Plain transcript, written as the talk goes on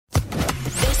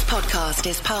podcast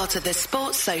is part of the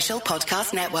Sports Social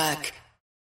Podcast Network.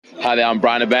 Hi there, I'm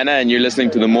Brian Abena, and you're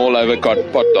listening to the Mall Over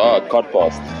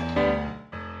Podcast.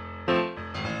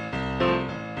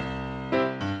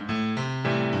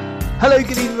 Hello,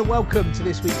 good evening, and welcome to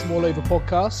this week's Mall Over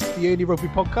Podcast, the only rugby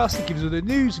podcast that gives you the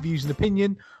news, views, and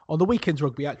opinion on the weekend's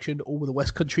rugby action, all with a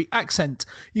West Country accent.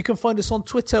 You can find us on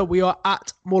Twitter. We are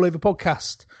at Mall Over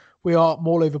Podcast. We are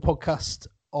Mall Over Podcast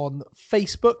on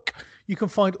Facebook. You can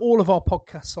find all of our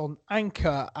podcasts on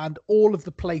Anchor and all of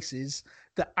the places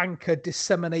that Anchor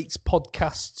disseminates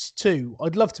podcasts to.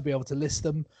 I'd love to be able to list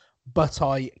them, but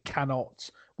I cannot.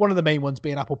 One of the main ones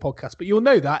being Apple Podcasts, but you'll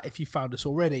know that if you found us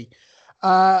already.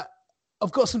 I've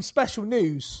got some special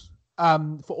news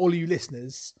for all you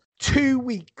listeners. 2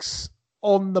 weeks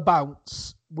on the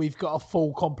bounce, we've got a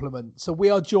full complement. So we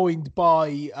are joined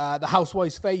by the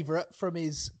housewife's favourite from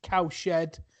his cow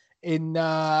shed in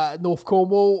North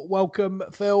Cornwall. Welcome,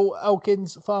 Phil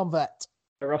Elkins, farm vet.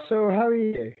 Russell, how are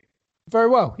you? Very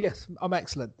well. Yes, I'm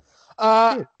excellent.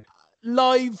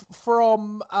 Live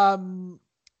from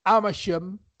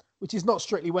Amersham, which is not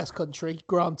strictly West Country,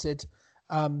 granted,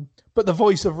 but the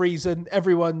voice of reason,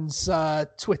 everyone's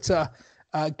Twitter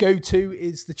go-to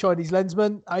is the Chinese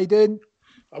Lensman. How you doing?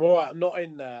 I'm all right. I'm not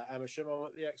in Amersham. I'm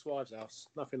at the ex-wife's house.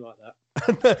 Nothing like that.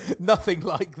 Nothing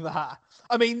like that.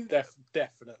 I mean...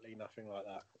 definitely nothing like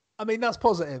that. I mean, that's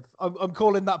positive. I'm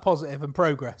calling that positive and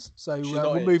progress. So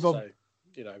we'll move on.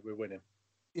 So, we're winning.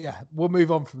 Yeah, we'll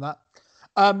move on from that.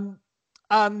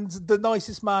 And the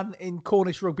nicest man in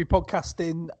Cornish rugby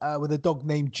podcasting with a dog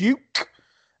named Duke,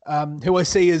 who I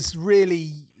see is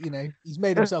really, he's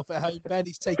made himself at home. Ben,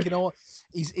 he's taken on.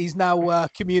 He's now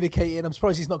communicating. I'm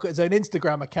surprised he's not got his own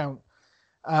Instagram account.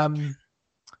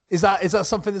 Is that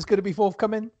something that's going to be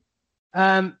forthcoming?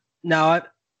 No,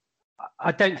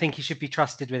 I don't think he should be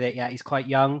trusted with it yet. He's quite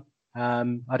young.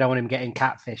 I don't want him getting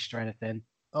catfished or anything.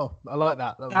 Oh, I like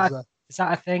that. Is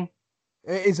that a thing?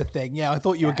 It is a thing, yeah. I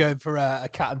thought you were going for a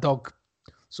cat and dog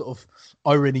sort of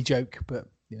irony joke, but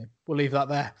we'll leave that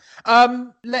there.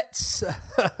 Let's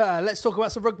talk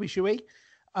about some rugby, shall we?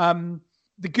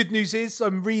 The good news is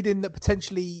I'm reading that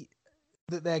potentially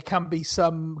that there can be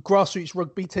some grassroots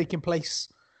rugby taking place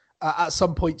at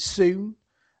some point soon.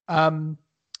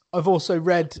 I've also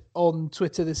read on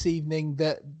Twitter this evening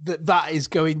that is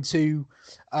going to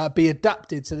be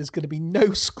adapted. So there's going to be no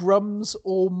scrums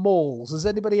or mauls. Has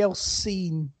anybody else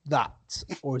seen that?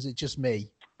 Or is it just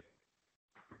me?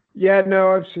 Yeah,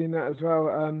 no, I've seen that as well.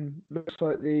 Looks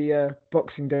like the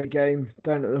Boxing Day game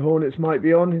down at the Hornets might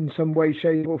be on in some way,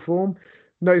 shape or form.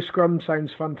 No scrum sounds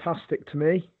fantastic to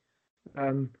me.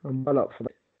 I'm well up for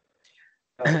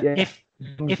that. If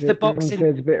the boxing...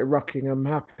 there's a bit of rocking, I'm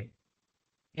happy.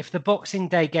 If the Boxing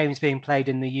Day game's being played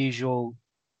in the usual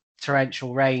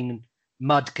torrential rain,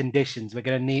 mud conditions, we're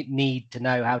going to need to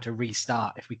know how to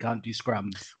restart if we can't do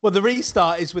scrums. Well, the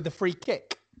restart is with the free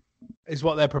kick, is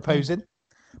what they're proposing.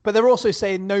 But they're also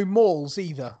saying no mauls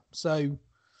either. So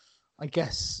I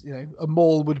guess, a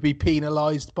maul would be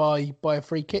penalised by a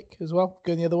free kick as well,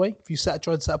 going the other way, if you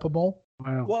try and set up a maul.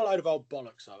 Wow. What a load of old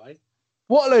bollocks, are they?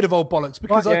 What a load of old bollocks.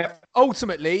 Because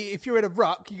ultimately, if you're in a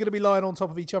ruck, you're going to be lying on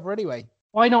top of each other anyway.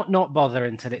 Why not bother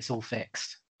until it's all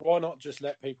fixed? Why not just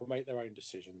let people make their own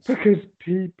decisions? Because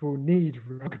people need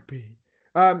rugby.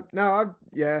 I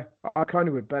kind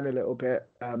of with Ben a little bit.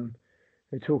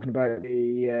 They're talking about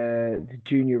the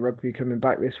junior rugby coming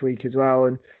back this week as well,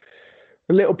 and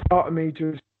a little part of me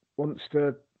just wants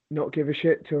to not give a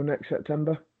shit till next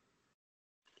September.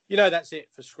 That's it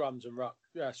for scrums and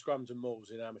mauls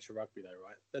in amateur rugby, though,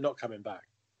 right? They're not coming back.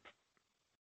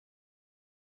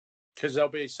 Because there'll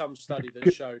be some study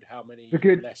that showed how many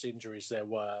less injuries there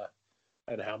were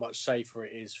and how much safer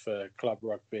it is for club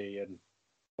rugby. And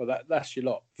that's your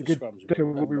lot for scrums.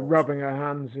 We'll be rubbing our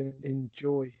hands in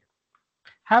joy.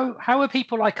 How are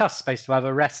people like us supposed to have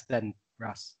a rest then,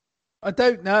 Russ? I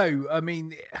don't know. I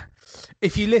mean,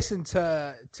 if you listen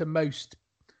to most,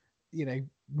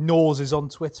 noises on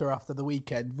Twitter after the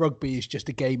weekend, rugby is just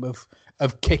a game of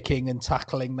kicking and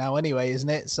tackling now anyway, isn't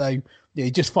it? So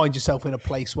you just find yourself in a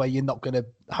place where you're not going to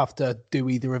have to do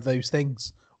either of those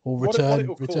things or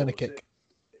return a kick.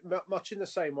 Much in the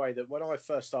same way that when I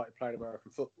first started playing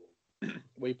American football,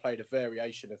 we played a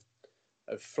variation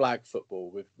of flag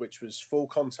football, which was full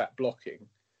contact blocking,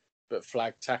 but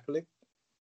flag tackling.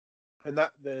 And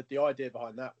that the idea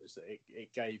behind that was that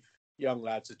it gave young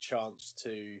lads a chance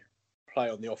to play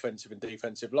on the offensive and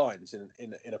defensive lines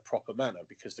in a proper manner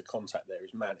because the contact there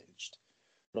is managed.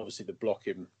 And obviously the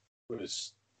blocking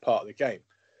was part of the game.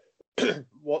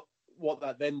 What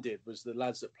that then did was the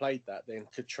lads that played that then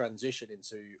could transition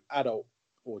into adult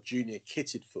or junior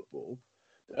kitted football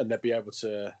they'd be able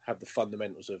to have the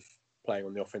fundamentals of playing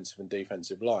on the offensive and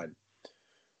defensive line.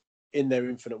 In their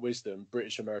infinite wisdom,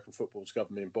 British American football's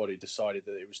governing body decided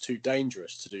that it was too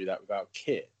dangerous to do that without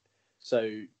kit.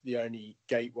 So the only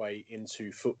gateway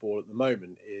into football at the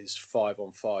moment is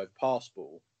 5-on-5 pass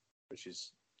ball, which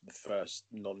is the first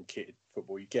non-kitted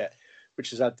football you get,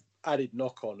 which has added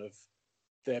knock-on of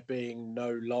there being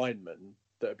no linemen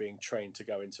that are being trained to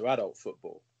go into adult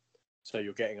football. So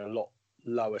you're getting a lot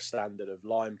lower standard of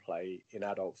line play in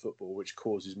adult football, which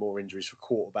causes more injuries for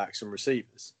quarterbacks and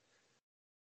receivers.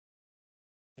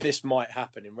 This might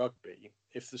happen in rugby.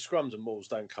 If the scrums and mauls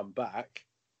don't come back,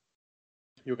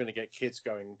 you're going to get kids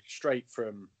going straight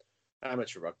from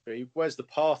amateur rugby. Where's the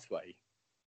pathway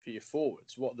for your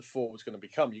forwards? What are the forwards going to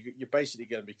become? You're basically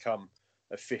going to become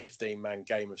a 15-man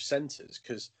game of centres,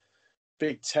 because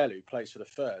Big Tell, who plays for the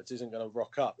thirds, isn't going to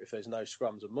rock up if there's no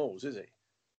scrums and mauls, is he?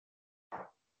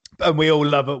 And we all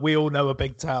love it. We all know a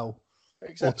Big Tell.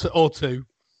 Exactly. Or two.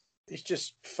 It's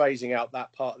just phasing out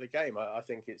that part of the game. I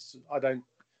think it's... I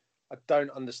don't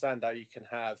understand how you can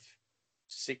have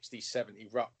 60, 70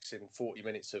 rucks in 40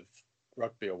 minutes of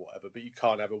rugby or whatever, but you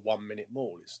can't have a 1 minute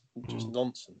maul. It's just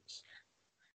nonsense.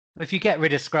 If you get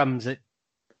rid of scrums at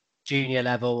junior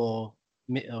level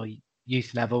or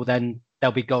youth level, then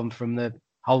they'll be gone from the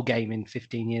whole game in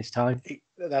 15 years' time.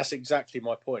 That's exactly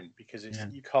my point, because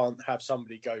you can't have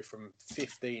somebody go from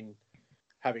 15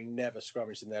 having never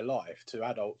scrummaged in their life to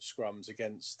adult scrums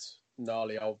against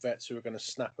gnarly old vets who are going to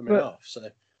snap them in half. So.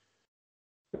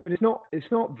 But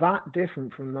it's not that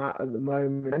different from that at the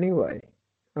moment anyway.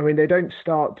 I mean, they don't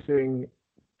start doing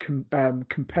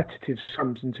competitive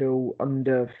scrums until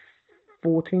under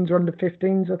 14s or under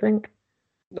 15s, I think.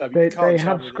 No, they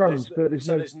have scrums, but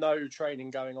there's no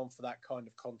training going on for that kind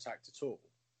of contact at all.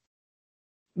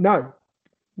 No,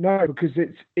 because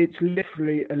it's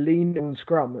literally a lean on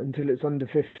scrum until it's under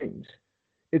 15s.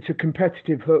 It's a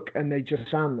competitive hook, and they just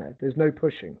stand there. There's no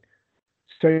pushing.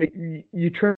 So you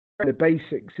train the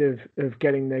basics of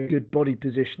getting their good body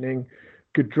positioning,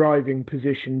 good driving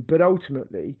position, but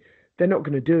ultimately they're not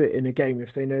going to do it in a game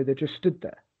if they know they're just stood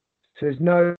there. So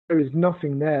there's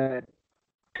nothing there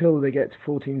till they get to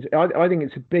 14s. I think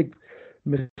it's a big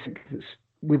mistake that's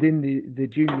within the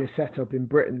junior setup in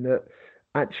Britain, that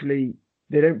actually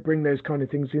they don't bring those kind of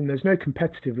things in. There's no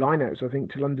competitive lineouts, I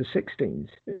think, till under 16s.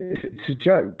 It's a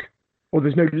joke. Or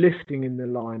there's no lifting in the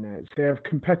lineouts. They have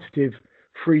competitive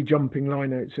free jumping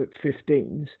lineouts at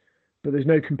 15s, but there's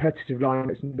no competitive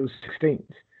lineouts until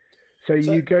 16s. So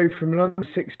you go from under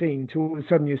 16 to all of a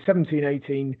sudden you're 17,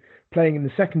 18, playing in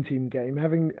the second team game,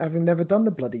 having never done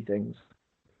the bloody things.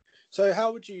 So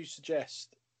how would you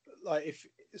suggest, like, if,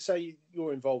 say,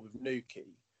 you're involved with Newquay,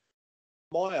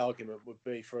 my argument would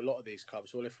be for a lot of these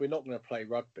clubs, well, if we're not going to play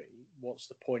rugby, what's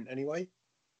the point anyway?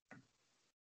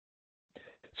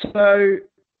 So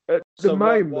at the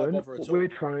moment, what we're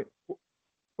trying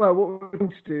to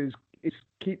do is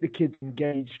keep the kids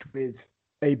engaged with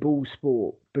a ball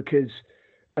sport, because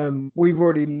we've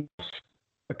already lost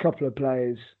a couple of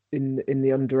players in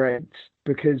the under-8s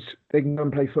because they can go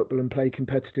and play football and play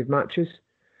competitive matches.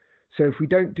 So if we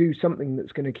don't do something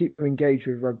that's going to keep them engaged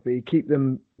with rugby, keep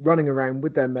them running around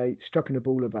with their mates, chucking a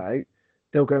ball about,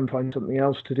 they'll go and find something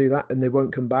else to do that, and they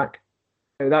won't come back.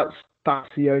 So that's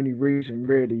the only reason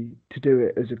really to do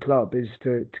it as a club, is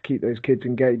to keep those kids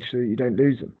engaged so that you don't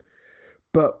lose them.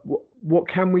 But what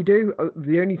can we do?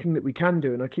 The only thing that we can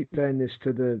do, and I keep saying this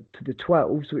to the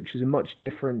 12s, which is a much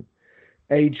different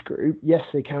age group. Yes,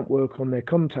 they can't work on their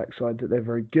contact side that they're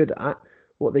very good at.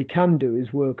 What they can do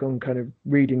is work on kind of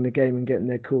reading the game and getting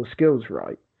their core skills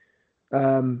right.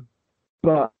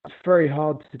 But it's very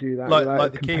hard to do that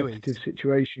without a competitive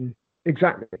situation.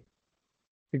 Exactly.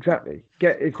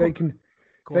 They can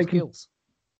skills.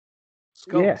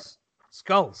 Skulls. Yeah.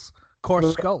 Skulls.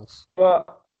 Coarse skulls.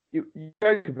 But you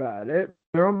joke about it.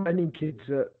 There aren't many kids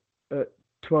at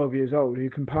 12 years old who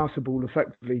can pass a ball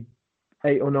effectively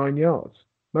 8 or 9 yards.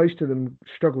 Most of them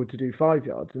struggle to do 5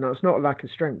 yards, and that's not a lack of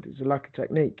strength; it's a lack of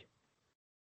technique.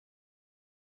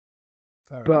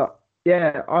 Fair but enough.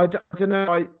 Yeah, I don't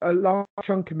know. A large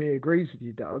chunk of me agrees with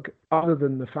you, Doug. Other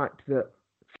than the fact that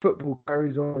football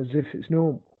carries on as if it's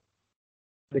normal,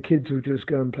 the kids will just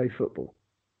go and play football.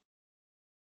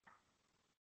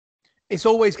 It's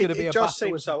always going to be a battle. It just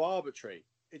seems so arbitrary.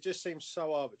 It just seems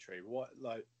so arbitrary. What,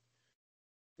 like,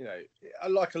 you know,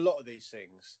 like a lot of these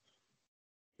things,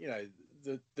 you know,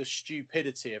 the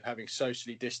stupidity of having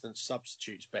socially distanced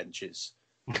substitutes benches.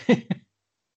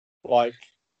 Like,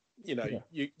 you know,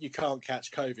 you can't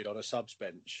catch COVID on a subs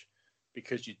bench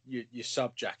because your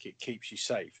sub jacket keeps you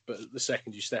safe, but the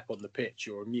second you step on the pitch,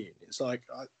 you're immune. It's like,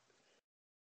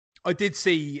 I did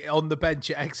see on the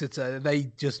bench at Exeter,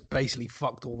 they just basically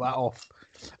fucked all that off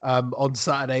on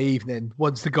Saturday evening.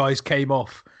 Once the guys came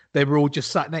off, they were all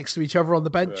just sat next to each other on the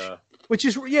bench, which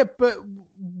is, but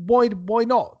why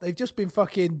not? They've just been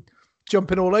fucking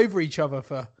jumping all over each other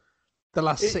for the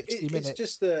last 60 minutes. It's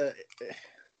just to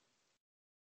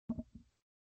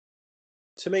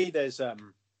me, there's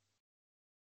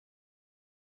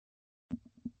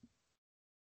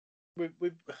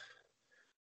we've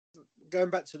going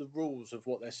back to the rules of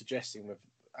what they're suggesting with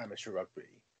amateur rugby.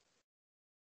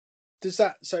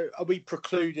 So are we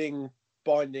precluding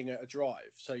binding at a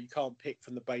drive? So you can't pick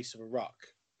from the base of a ruck,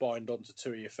 bind onto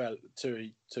two of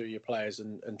your players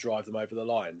and drive them over the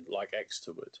line like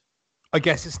Exeter would? I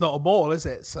guess it's not a maul, is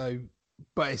it? So,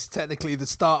 but it's technically the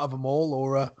start of a maul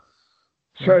or a...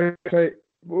 So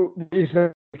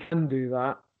you can do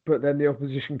that, but then the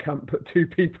opposition can't put two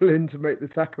people in to make the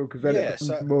tackle because then it's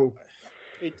a maul.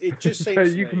 It just seems so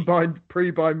you can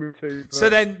pre-bind with two. So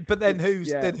then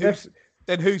whose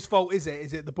fault is it?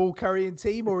 Is it the ball carrying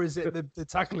team or is it the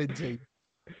tackling team?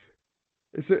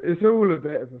 It's all a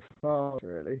bit of a farce,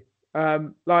 really. I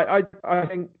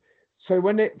think so.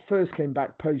 When it first came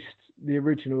back post the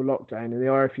original lockdown and the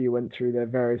RFU went through their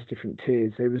various different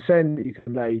tiers, they were saying that you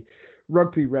can play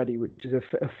rugby ready, which is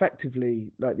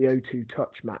effectively like the O2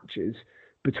 touch matches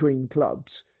between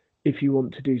clubs, if you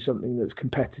want to do something that's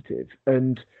competitive.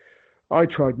 And I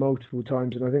tried multiple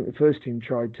times, and I think the first team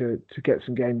tried to get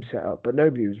some games set up, but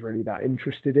nobody was really that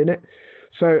interested in it.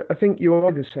 So I think you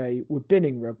either say we're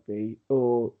binning rugby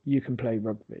or you can play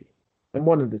rugby, and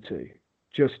one of the two.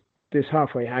 Just this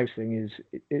halfway house thing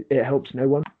it helps no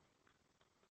one.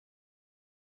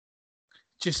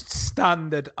 Just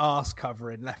standard arse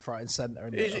covering left, right, and centre.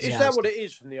 Is that what it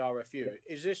is from the RFU?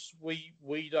 Is this we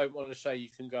don't want to say you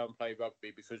can go and play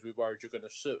rugby because we're worried you're going to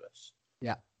sue us?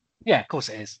 Yeah, of course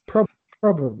it is.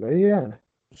 Probably, yeah.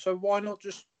 So why not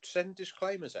just send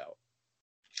disclaimers out?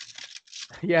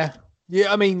 Yeah.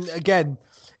 I mean, again,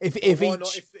 if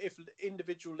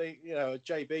individually,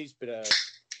 JB's been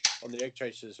on the Egg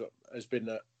Chasers has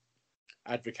been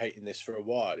advocating this for a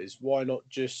while. Is why not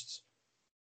just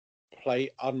play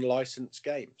unlicensed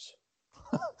games?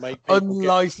 Make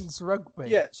unlicensed rugby.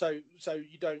 Yeah, so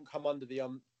you don't come under the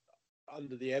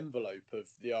envelope of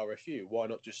the RFU. Why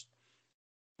not just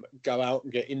go out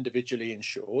and get individually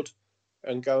insured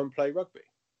and go and play rugby?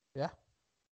 Yeah.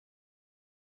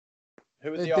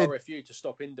 Who are the RFU to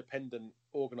stop independent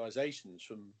organisations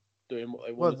from doing what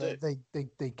they want to do?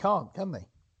 They can't, can they?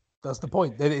 That's the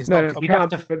point. You'd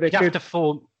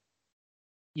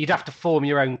have to form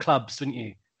your own clubs, wouldn't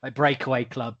you? Like breakaway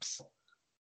clubs.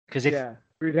 Because if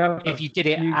you did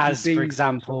it as, for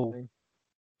example,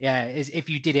 if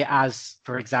you did it as,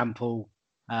 for example,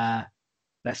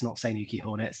 let's not say Newquay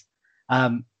Hornets,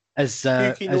 Frad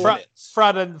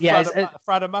and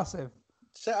Massive.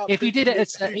 If you did it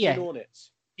as if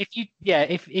you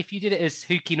did it as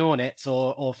Hookie Hornets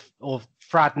or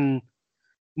Fradden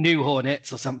New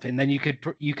Hornets or something, then you could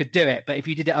do it. But if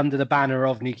you did it under the banner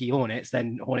of Newquay Hornets,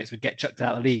 then Hornets would get chucked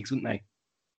out of the leagues, wouldn't they?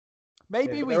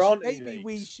 Maybe we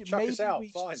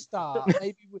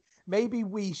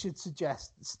should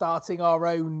suggest starting our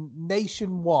own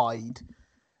nationwide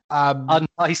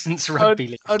unlicensed rugby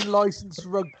league. Unlicensed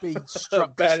rugby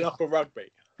structure. Bare knuckle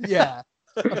rugby. Yeah.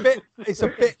 It's a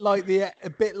bit like the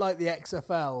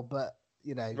XFL, but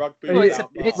rugby.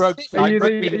 It's rugby. Are you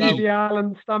the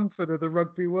Alan Stamford of the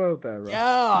rugby world there, right?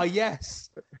 Yeah, yes.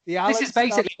 This is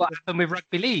basically what happened with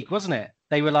rugby league, wasn't it?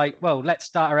 They were like, well, let's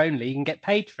start our own league and get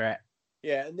paid for it.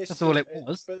 Yeah, and that's all it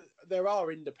was. But there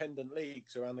are independent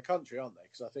leagues around the country, aren't there?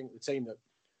 Because I think the team that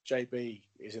JB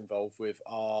is involved with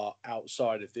are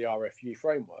outside of the RFU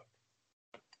framework.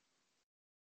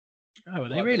 Oh, are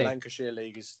they really? The Lancashire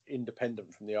League is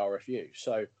independent from the RFU.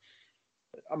 So,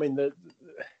 I mean,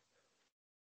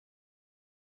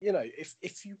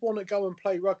 if you want to go and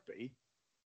play rugby,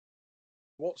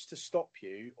 what's to stop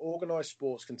you? Organised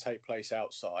sports can take place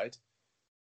outside.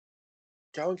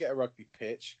 Go and get a rugby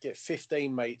pitch, get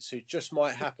 15 mates who just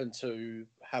might happen to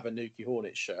have a Newquay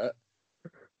Hornets shirt,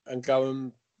 and go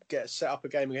and set up a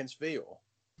game against Vior.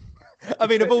 I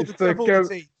mean, of all the teams,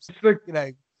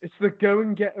 it's the go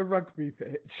and get a rugby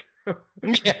pitch.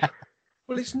 Yeah.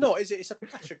 Well, it's not, is it? It's a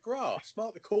patch of grass.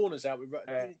 Mark the corners out with.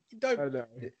 You don't.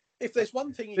 If there's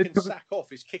one thing you can sack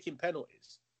off, is kicking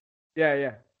penalties.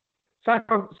 Yeah. Sack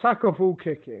off all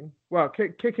kicking. Well,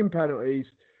 kicking penalties,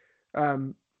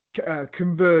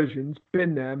 conversions,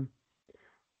 bin them.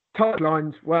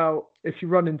 Touchlines. Well, if you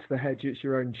run into the hedge, it's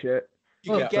your own shit.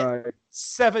 You get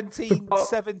 17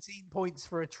 points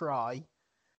for a try.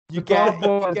 You get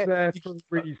there for a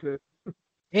reason.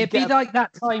 It'd be like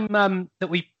that time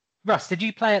that Russ, did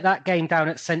you play at that game down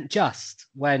at St. Just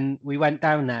when we went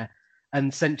down there?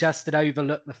 And St. Just had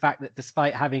overlooked the fact that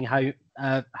despite having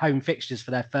home fixtures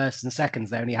for their first and seconds,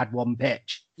 they only had one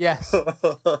pitch. Yes. So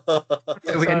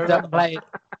we ended up playing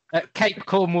at Cape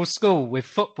Cornwall School with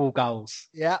football goals.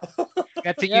 Yeah. We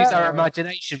had to use our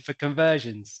imagination for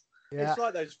conversions. Yeah. It's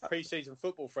like those pre-season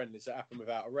football friendlies that happen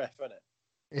without a ref, isn't it?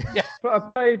 Yeah.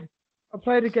 But I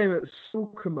played a game at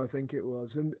Salcombe, I think it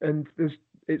was, and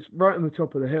it's right on the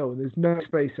top of the hill, and there's no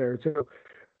space there at all.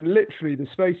 Literally, the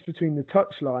space between the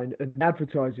touchline and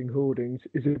advertising hoardings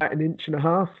is about 1.5 inches.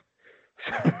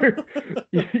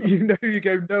 So you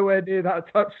go nowhere near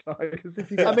that touchline because if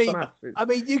you get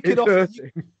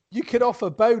you could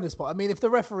offer bonus points. I mean, if the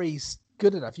referee's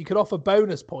good enough, you could offer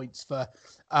bonus points for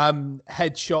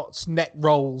headshots, neck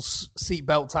rolls,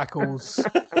 seatbelt tackles.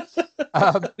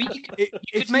 You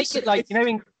could make it like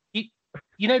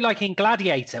like in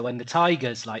Gladiator when the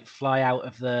tigers like fly out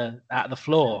of the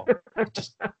floor,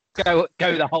 just go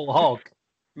the whole hog.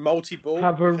 Multi-ball.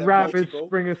 Have a rabid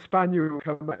Springer Spaniel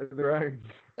come out of the round.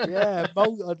 Yeah,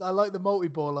 I like the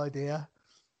multi-ball idea.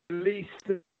 Least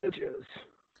edges.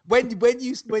 When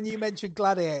you mentioned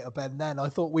Gladiator, Ben, then I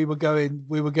thought we were going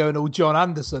all John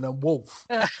Anderson and Wolf.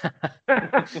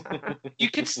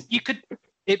 You could.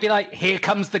 It'd be like, here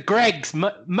comes the Greggs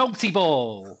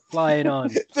multi-ball flying on.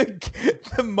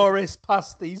 the Morris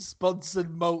Pasties sponsored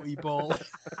multi-ball.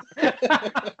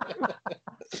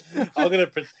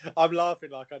 I'm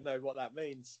laughing like I know what that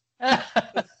means.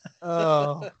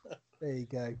 Oh, there you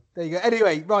go.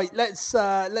 Anyway, right,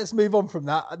 let's move on from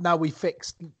that. Now we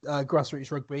fixed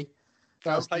grassroots rugby.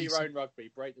 Play your own rugby.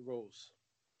 Break the rules.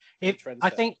 I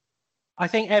think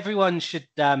everyone should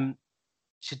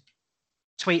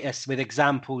tweet us with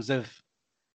examples of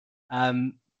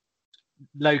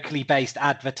locally based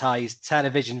advertised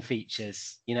television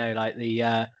features, like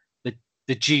the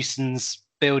Jewson's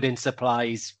building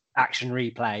supplies action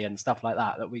replay and stuff like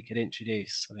that we could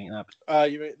introduce. I think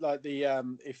that you mean like the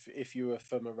if you were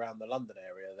from around the London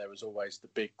area, there was always the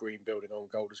big green building on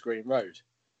Golders Green Road,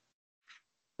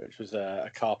 which was a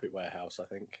carpet warehouse, I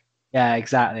think. Yeah,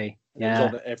 exactly. It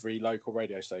was on every local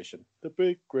radio station. The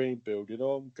big green building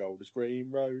on Golders Green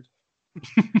Road.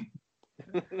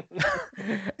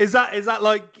 Is that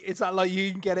like you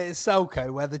can get it at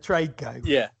Selco where the trade go?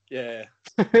 Yeah.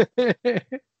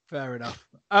 Fair enough.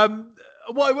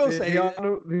 What I will say,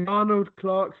 the Arnold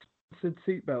Clark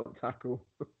seatbelt tackle.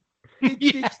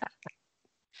 Did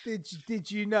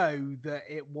you know that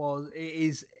it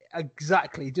is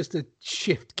exactly just a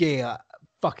shift gear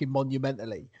fucking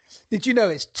monumentally? Did you know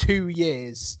it's 2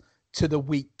 years to the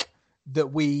week that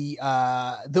we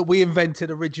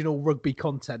invented original rugby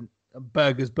content and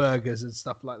burgers and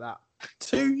stuff like that?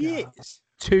 2 years.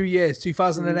 2 years,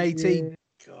 2018.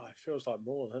 God, it feels like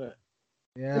more, doesn't it?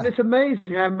 Yeah. And it's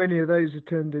amazing how many of those are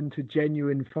turned into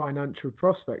genuine financial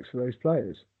prospects for those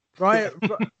players. Right,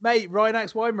 mate, Ryan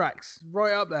Axe Wine Racks,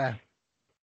 right up there.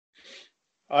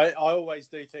 I always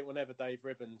do think whenever Dave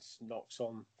Ribbons knocks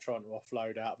on trying to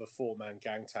offload out of a 4-man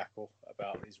gang tackle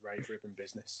about his rave ribbon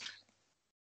business.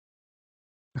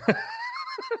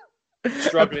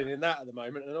 Struggling in that at the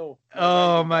moment and all.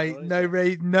 Oh, mate, no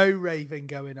raving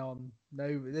going on.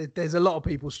 No, there's a lot of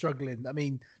people struggling. I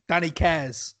mean, Danny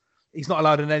Cares. He's not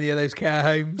allowed in any of those care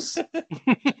homes.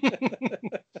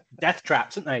 Death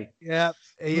traps, aren't they? Yeah,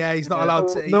 he's not allowed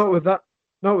to.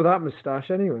 Not with that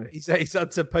moustache, anyway. He's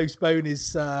had to postpone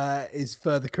his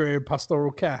further career in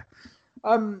pastoral care.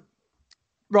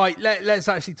 Right, let's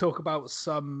actually talk about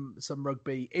some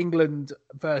rugby. England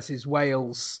versus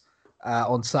Wales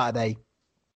on Saturday.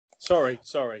 Sorry.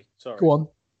 Go on.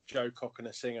 Joe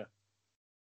Cocker Singer.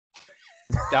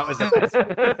 That was the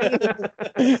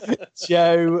best.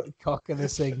 Joe Cocker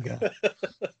Singer.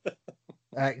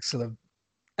 Excellent.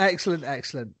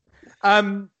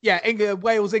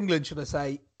 Wales, England, should I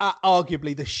say, at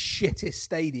arguably the shittest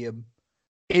stadium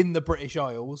in the British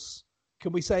Isles.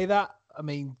 Can we say that? I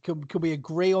mean, can we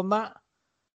agree on that?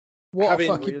 What a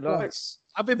fucking place.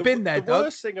 Having been there, the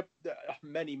worst thing,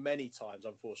 many times,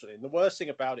 unfortunately, and the worst thing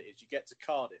about it is you get to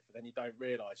Cardiff and then you don't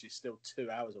realise you're still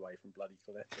 2 hours away from bloody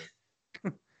Llanelli.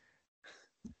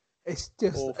 It's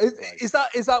just is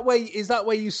that where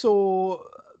you saw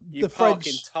the French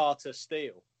in Tartar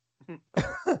Steel?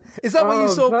 Is that where you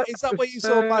saw? Is that where you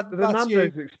saw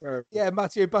Mathieu?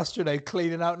 Mathieu Bastrideau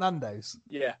cleaning out Nando's.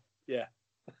 Yeah.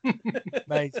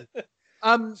 Amazing.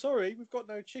 Sorry, we've got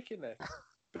no chicken there,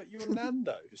 but you're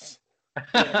Nando's.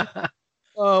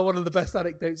 Oh, one of the best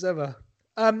anecdotes ever.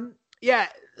 So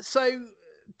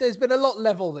there's been a lot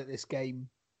levelled at this game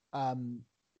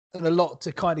and a lot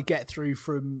to kind of get through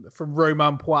from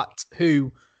Romain Poit,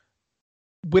 who,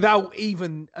 without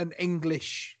even an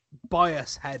English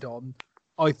bias head on,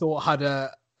 I thought had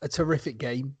a terrific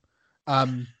game,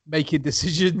 making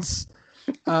decisions.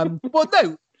 Well,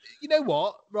 no, you know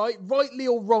what, right? Rightly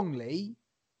or wrongly,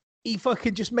 he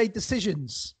fucking just made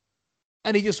decisions.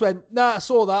 And he just went, nah, I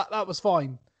saw that. That was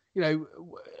fine. You know,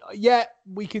 yeah,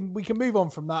 we can move on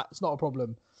from that. It's not a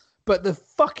problem. But the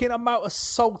fucking amount of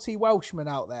salty Welshmen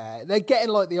out there, they're getting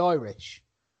like the Irish.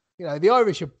 You know, the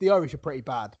Irish are pretty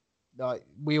bad. Like,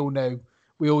 we all know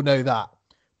that.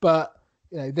 But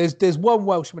you know, there's one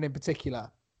Welshman in particular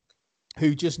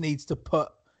who just needs to put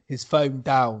his phone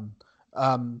down.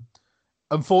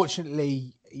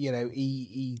 Unfortunately, you know,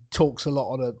 he talks a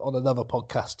lot on another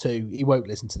podcast too. He won't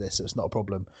listen to this, so it's not a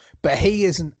problem. But he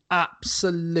is an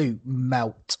absolute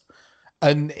melt,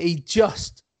 and he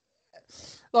just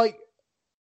like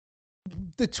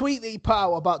the tweet that he put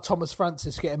out about Thomas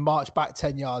Francis getting marched back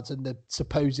 10 yards and the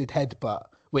supposed headbutt,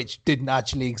 which didn't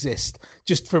actually exist,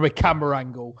 just from a camera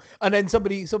angle. And then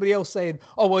somebody else saying,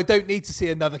 oh, well, I don't need to see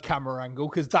another camera angle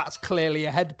because that's clearly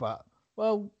a headbutt.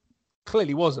 Well,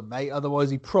 clearly wasn't, mate. Otherwise,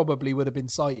 he probably would have been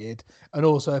cited. And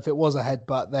also, if it was a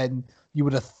headbutt, then you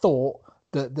would have thought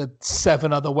that the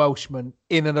 7 other Welshmen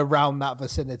in and around that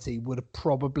vicinity would have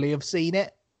probably have seen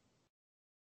it.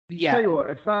 Yeah. Tell you what,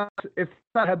 if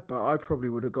that headbutt, I probably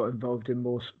would have got involved in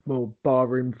more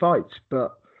barroom fights,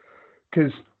 but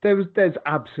because there's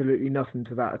absolutely nothing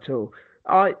to that at all.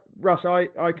 Russ,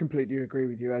 I completely agree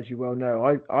with you, as you well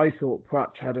know. I thought Poit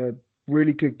had a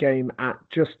really good game at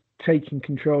just taking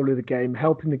control of the game,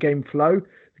 helping the game flow.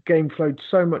 The game flowed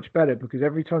so much better because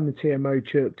every time the TMO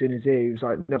chirped in his ear, he was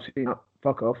like, no,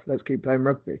 fuck off, let's keep playing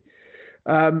rugby.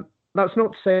 That's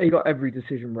not to say he got every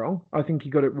decision wrong. I think he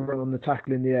got it wrong on the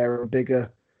tackle in the air and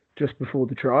bigger just before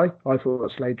the try. I thought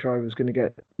that Slade try was going to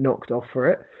get knocked off for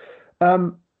it.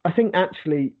 I think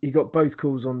actually he got both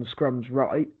calls on the scrums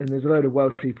right, and there's a load of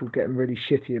Welsh people getting really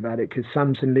shitty about it because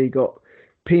Samson Lee got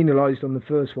penalised on the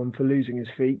first one for losing his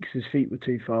feet because his feet were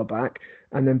too far back,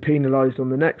 and then penalised on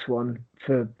the next one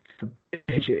for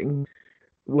pitching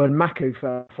when Mako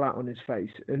fell flat on his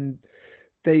face. And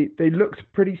they looked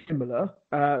pretty similar,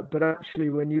 but actually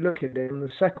when you look at it on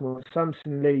the second one,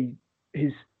 Samson Lee,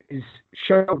 his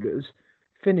shoulders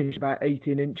finished about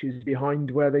 18 inches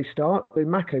behind where they start. So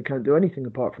Mako can't do anything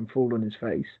apart from fall on his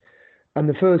face. And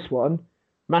the first one,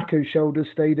 Mako's shoulders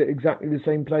stayed at exactly the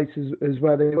same place as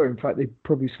where they were. In fact, they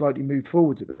probably slightly moved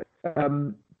forwards a bit.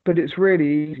 But it's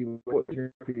really easy watching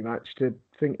a rugby match to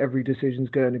think every decision's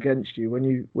going against you when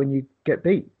you get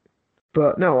beat.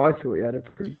 But no, I thought he had a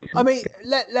pretty decent I mean,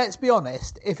 let's be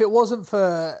honest. If it wasn't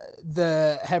for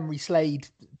the Henry Slade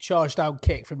charge down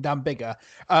kick from Dan Biggar,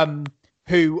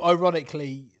 who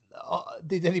ironically,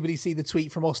 did anybody see the tweet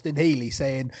from Austin Healy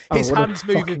saying his hands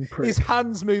moving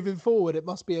forward? It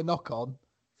must be a knock on.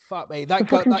 Fuck me, that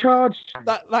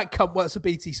cunt works for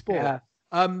BT Sport.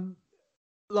 Yeah.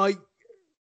 Like,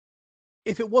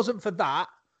 if it wasn't for that,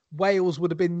 Wales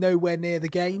would have been nowhere near the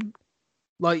game.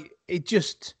 Like, it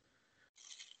just.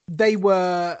 They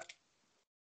were,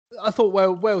 I thought,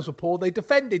 Wales were poor. They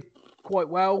defended quite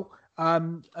well.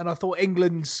 And I thought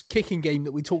England's kicking game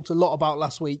that we talked a lot about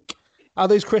last week. Are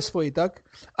those crisp for you, Doug?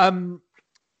 Sorry,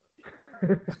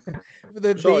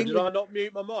 did I not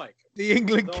mute my mic? The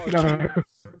England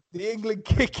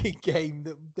kicking game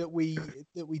that we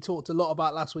talked a lot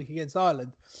about last week against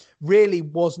Ireland really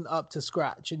wasn't up to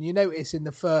scratch. And you notice in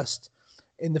the first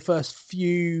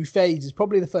few phases,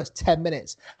 probably the first 10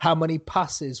 minutes, how many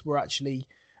passes were actually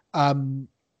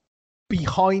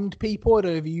behind people. I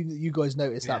don't know if you guys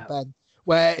noticed that, Ben,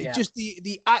 where just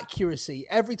the accuracy,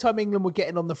 every time England were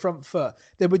getting on the front foot,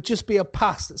 there would just be a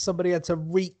pass that somebody had to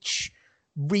reach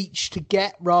to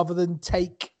get rather than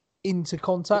take into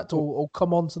contact or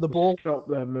come onto the ball. Stop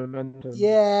their momentum.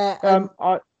 Yeah.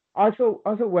 I thought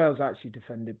Wales actually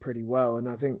defended pretty well, and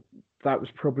I think that was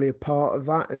probably a part of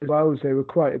that as well, as they were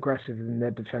quite aggressive in their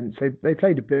defence. They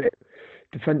played a bit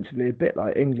defensively, a bit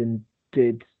like England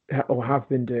did or have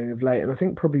been doing of late, and I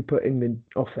think probably put England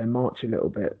off their march a little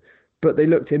bit. But they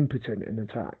looked impotent in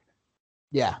attack.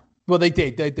 Yeah, well, they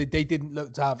did. They didn't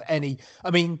look to have any. I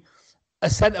mean, a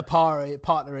centre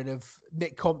partnering of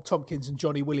Nick Tompkins and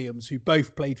Johnny Williams, who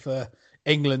both played for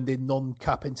England in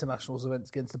non-cap internationals events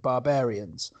against the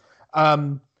Barbarians.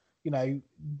 You know,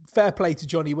 fair play to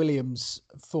Johnny Williams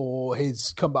for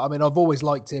his comeback. I mean, I've always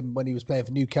liked him when he was playing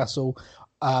for Newcastle.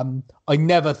 I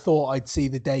never thought I'd see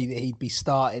the day that he'd be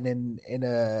starting in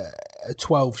a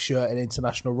 12 shirt in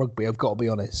international rugby. I've got to be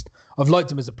honest. I've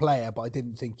liked him as a player, but I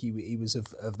didn't think he was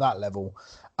of that level.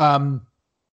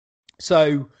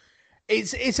 So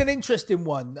It's an interesting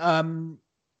one.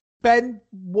 Ben,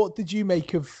 what did you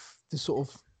make of the sort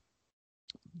of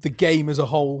the game as a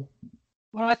whole?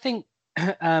 Well, I think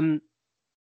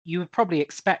you would probably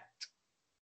expect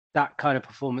that kind of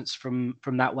performance from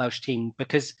that Welsh team,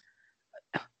 because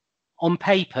on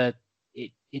paper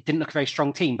it didn't look a very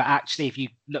strong team, but actually if you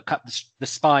look up the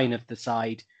spine of the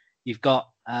side, you've got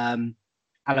Alan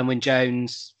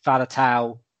Wyn-Jones,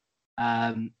 Faletau,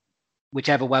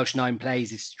 whichever Welsh nine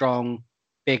plays is strong,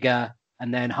 bigger,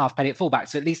 and then Halfpenny at fullback.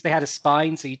 So at least they had a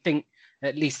spine, so you'd think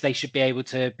at least they should be able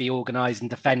to be organised and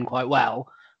defend quite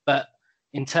well. But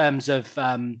in terms of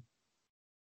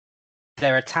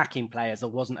their attacking players, there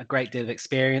wasn't a great deal of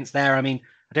experience there. I mean,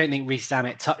 I don't think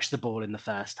Rhys-Zammit touched the ball in the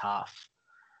first half.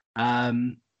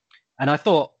 And I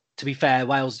thought, to be fair,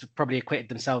 Wales probably acquitted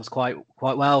themselves quite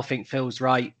well. I think Phil's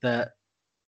right that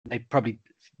they probably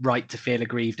right to feel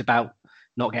aggrieved about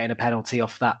not getting a penalty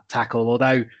off that tackle.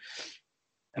 Although,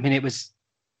 I mean, it was,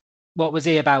 what was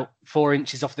he, about 4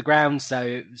 inches off the ground? So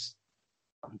it was,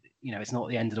 it's not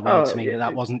the end of the world to me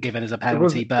that wasn't given as a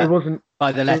penalty, but it wasn't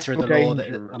by the letter of the law,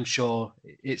 that I'm sure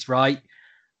it's right.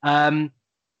 I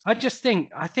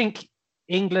think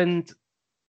England,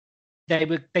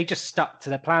 they just stuck to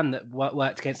their plan that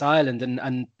worked against Ireland,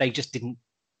 and they just didn't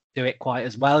do it quite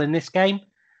as well in this game.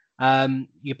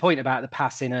 Your point about the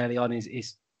passing early on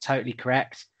is totally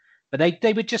correct, but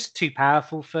they were just too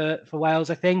powerful for Wales,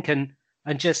 I think, and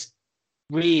just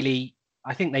really,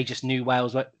 I think they just knew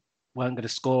Wales weren't going to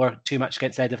score too much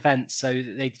against their defence, so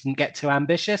they didn't get too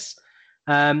ambitious.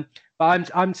 But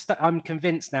I'm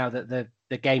convinced now that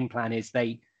the game plan is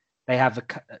they have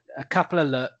a couple of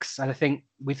looks, and I think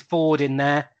with Ford in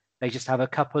there, they just have a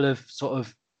couple of sort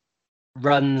of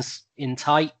runs in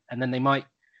tight, and then they might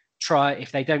try,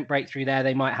 if they don't break through there,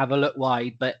 they might have a look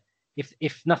wide. But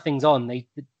if nothing's on,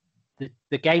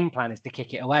 the game plan is to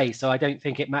kick it away. So I don't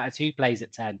think it matters who plays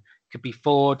at 10. It could be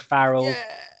Ford, Farrell,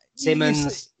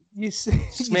 Simmons. You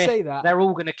say that they're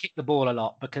all going to kick the ball a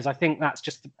lot, because I think that's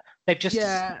just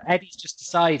Eddie's just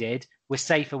decided we're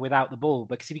safer without the ball,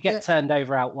 because if you get turned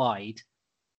over out wide,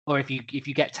 or if you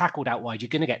get tackled out wide, you're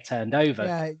going to get turned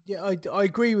over. Yeah, I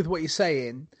agree with what you're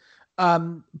saying,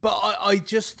 but I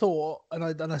just thought,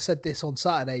 and I said this on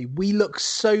Saturday, we look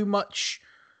so much.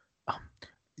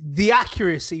 The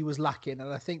accuracy was lacking,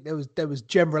 and I think there was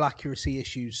general accuracy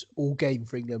issues all game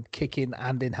for England, kicking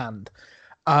hand in hand.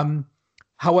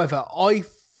 However, I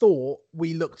thought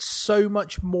we looked so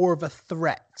much more of a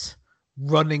threat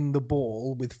running the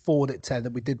ball with Ford at 10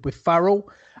 than we did with Farrell.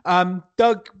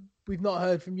 Doug, we've not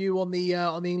heard from you on the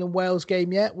England-Wales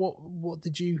game yet. What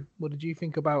did you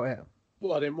think about it?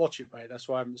 Well, I didn't watch it, mate. That's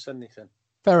why I haven't said anything.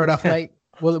 Fair enough, mate.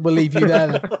 We'll leave you there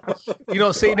then. You've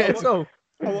not seen it at all?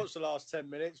 I watched the last 10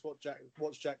 minutes, watched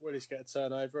Jack Willis get a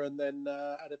turnover, and then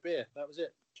had a beer. That was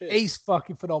it. Cheers. He's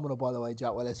fucking phenomenal, by the way,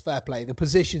 Jack Willis. Fair play. The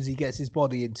positions he gets his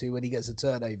body into when he gets a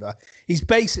turnover. He's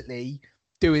basically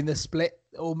doing the split,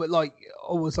 almost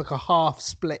like a half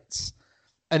splits,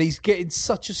 and he's getting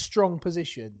such a strong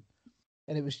position.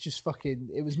 And it was just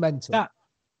it was mental.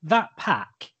 That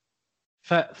pack,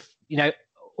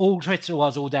 all Twitter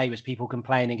was all day was people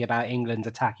complaining about England's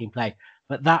attacking play,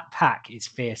 but that pack is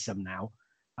fearsome now.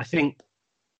 I think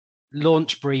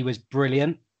Launchbury was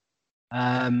brilliant.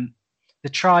 The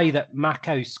try that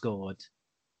Mako scored,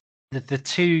 the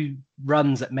two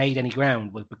runs that made any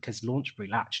ground were because Launchbury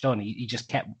latched on. He just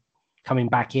kept coming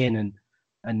back in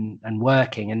and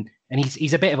working. And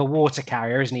he's a bit of a water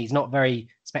carrier, isn't he? He's not very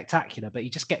spectacular, but he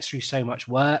just gets through so much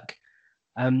work.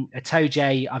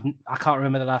 Itoje, I can't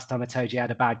remember the last time Itoje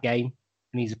had a bad game,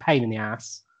 and he's a pain in the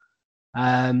ass.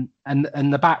 And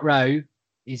the back row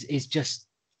is just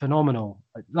phenomenal.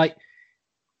 Like,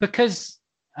 because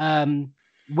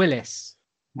Willis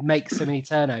makes so many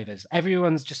turnovers,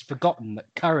 everyone's just forgotten that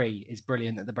Curry is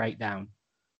brilliant at the breakdown.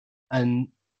 And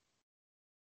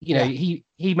he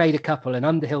made a couple, and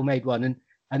Underhill made one,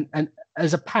 and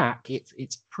as a pack,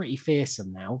 it's pretty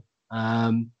fearsome now.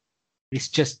 It's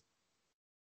just,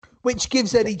 which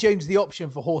gives Eddie Jones the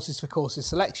option for horses for courses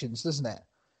selections, doesn't it?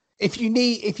 If you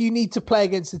need to play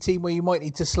against a team where you might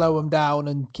need to slow them down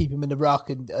and keep them in the ruck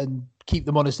and keep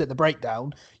them honest at the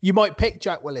breakdown, you might pick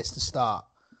Jack Willis to start,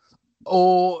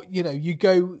 or you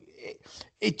go.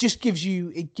 It just gives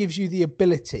you the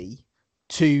ability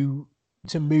to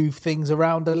move things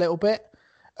around a little bit,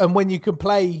 and when you can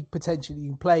play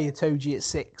Itoje at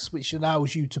 6, which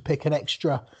allows you to pick an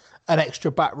extra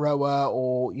back rower,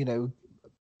 or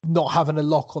not having a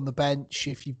lock on the bench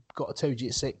if you've got Itoje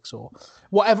at 6, or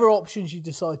whatever options you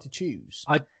decide to choose.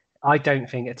 I don't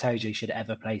think Itoje should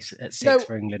ever play at 6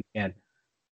 for England again.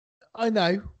 I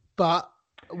know, but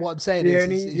What I'm saying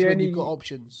is when you've got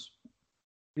options.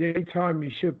 The only time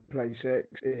you should play 6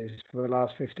 is for the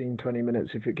last 15, 20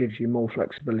 minutes if it gives you more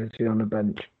flexibility on the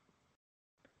bench.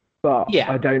 But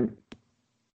I don't.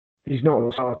 He's not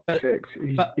a starting 6.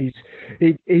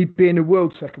 He'd be in a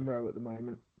world second row at the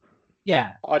moment.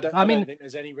 Yeah, I don't think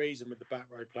there's any reason with the back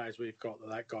row players we've got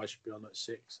that guy should be on at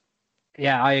 6.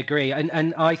 Yeah, I agree,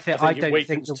 and I don't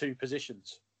think two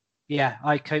positions. Yeah,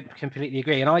 I completely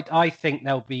agree, and I think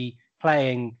they'll be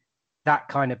playing that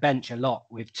kind of bench a lot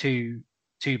with two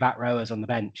back rowers on the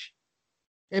bench.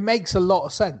 It makes a lot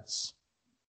of sense,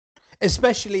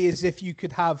 especially as if you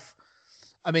could have.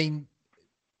 I mean,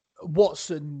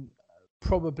 Watson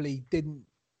probably didn't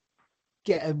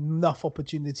get enough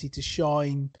opportunity to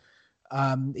shine.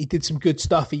 He did some good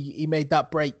stuff. He made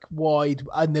that break wide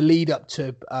and the lead up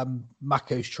to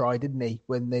Mako's try, didn't he?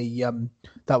 When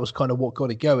that was kind of what got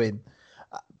it going.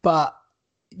 But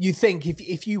you think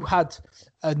if you had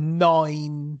a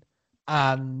 9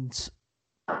 and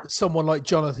someone like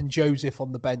Jonathan Joseph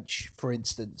on the bench, for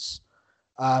instance,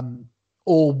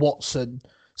 or Watson,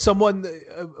 someone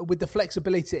with the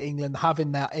flexibility at England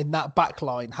having that in that back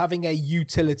line, having a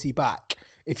utility back.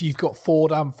 If you've got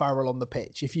Ford and Farrell on the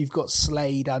pitch, if you've got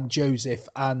Slade and Joseph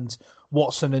and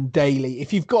Watson and Daly,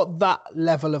 if you've got that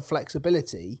level of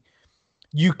flexibility,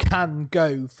 you can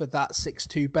go for that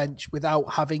 6-2 bench without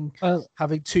having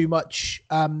too much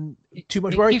worry.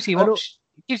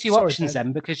 It gives you options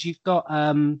then, because you've got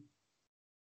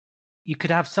you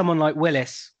could have someone like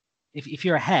Willis. If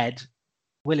you're ahead,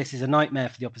 Willis is a nightmare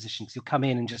for the opposition because he'll come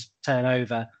in and just turn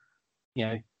over.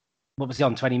 What was he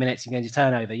on 20 minutes? You're going to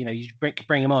turn over. You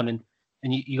bring him on, and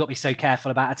you got to be so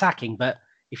careful about attacking. But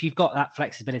if you've got that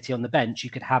flexibility on the bench, you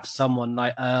could have someone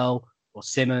like Earl or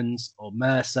Simmons or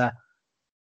Mercer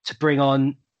to bring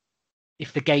on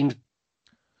if the game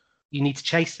you need to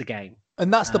chase the game.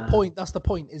 And that's the point. That's the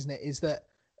point, isn't it? Is that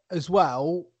as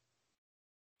well?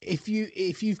 If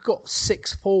you've got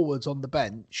 6 forwards on the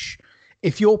bench,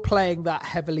 if you're playing that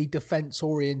heavily defense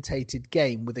orientated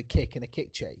game with a kick and a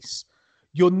kick chase,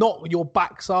 your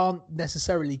backs aren't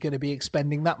necessarily going to be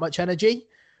expending that much energy,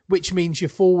 which means your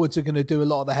forwards are going to do a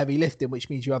lot of the heavy lifting, which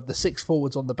means you have the 6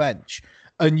 forwards on the bench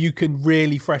and you can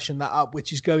really freshen that up,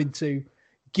 which is going to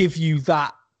give you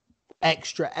that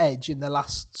extra edge in the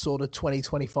last sort of 20,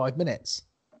 25 minutes.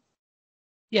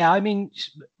 Yeah, I mean,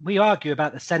 we argue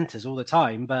about the centres all the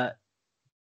time, but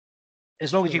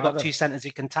as long as you've got 2 centres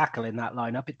who can tackle in that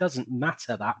lineup, it doesn't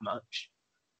matter that much.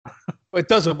 Well, it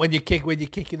doesn't when you're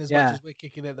kicking as much as we're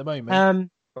kicking at the moment.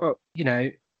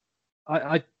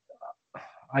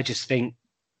 I just think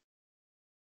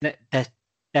that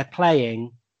they're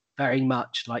playing very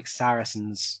much like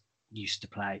Saracens used to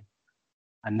play,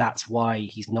 and that's why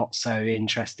he's not so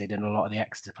interested in a lot of the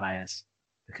Exeter players,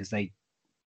 because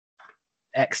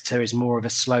Exeter is more of a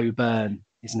slow burn,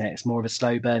 isn't it? It's more of a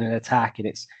slow burn in attack, and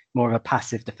it's more of a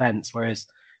passive defence. Whereas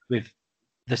with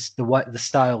the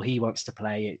style he wants to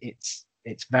play, it's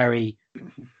very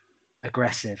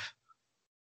aggressive.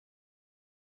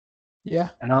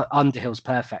 Yeah, and Underhill's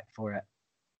perfect for it.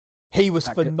 He was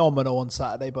phenomenal on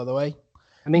Saturday, by the way.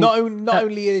 I mean, not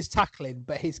only his tackling,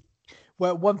 but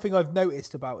one thing I've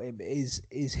noticed about him is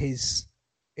his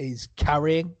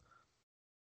carrying.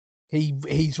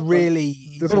 He's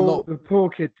really the poor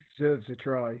kid deserves a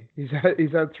try. He's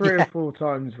had 3 or 4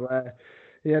 times where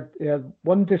he had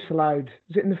one disallowed.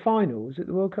 Was it in the final? Was it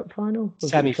the World Cup final?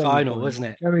 Semi-final, wasn't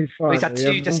it? Semi-final. He's had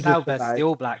 2 disallowed versus the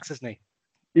All Blacks, hasn't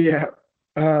he? Yeah.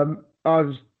 I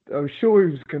was sure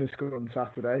he was going to score on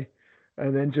Saturday,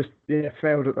 and then just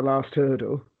failed at the last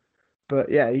hurdle.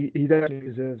 But yeah, he definitely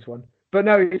deserves one. But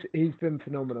no, he's been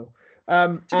phenomenal.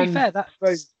 To be fair,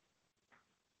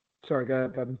 sorry, go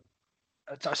ahead, Bevan.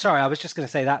 Sorry, I was just going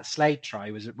to say that Slade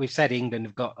try was. We've said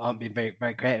England aren't been very,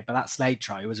 very creative, but that Slade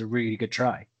try was a really good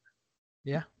try.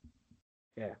 Yeah,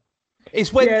 yeah.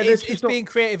 It's when it's being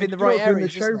creative in the right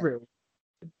areas. The showreel.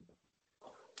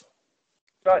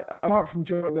 But apart from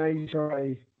John May's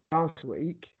try last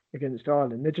week against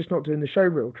Ireland, they're just not doing the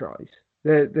showreel tries.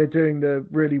 They're doing the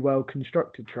really well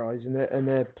constructed tries, and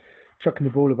they're chucking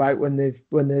the ball about when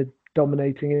they're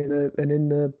dominating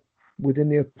within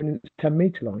the opponent's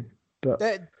 10-metre line. But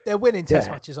they're winning test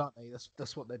matches, aren't they?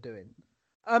 That's what they're doing.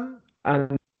 And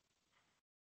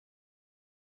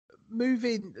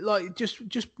moving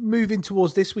just moving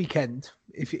towards this weekend.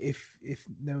 If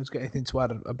no one's got anything to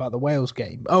add about the Wales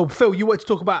game. Oh, Phil, you want to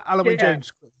talk about Alun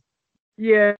Jones?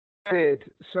 Yeah, I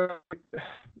did. So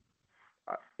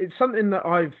it's something that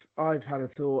I've had a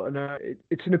thought, and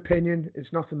it's an opinion.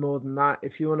 It's nothing more than that.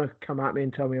 If you want to come at me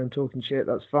and tell me I'm talking shit,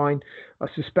 that's fine. I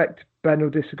suspect Ben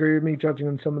will disagree with me, judging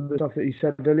on some of the stuff that he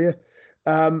said earlier.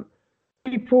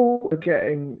 People are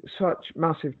getting such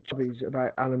massive chubbies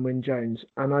about Alan Wynne-Jones,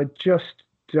 and I just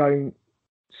don't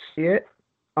see it.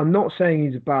 I'm not saying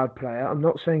he's a bad player. I'm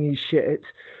not saying he's shit,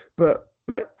 but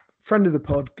friend of the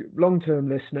pod, long-term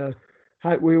listener,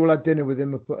 we all had dinner with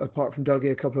him apart from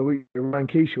Dougie a couple of weeks ago, Ryan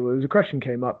Keishall. There was a question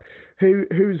came up,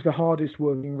 who's the hardest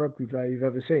working rugby player you've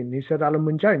ever seen? And he said Alan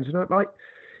Wynne-Jones. And I'm like,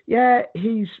 yeah,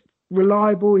 he's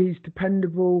reliable, he's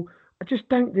dependable. I just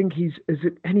don't think he's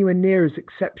anywhere near as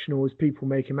exceptional as people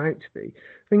make him out to be.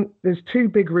 I think there's two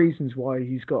big reasons why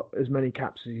he's got as many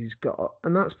caps as he's got,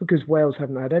 and that's because Wales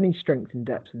haven't had any strength and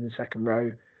depth in the second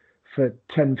row for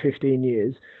 10, 15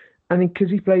 years, and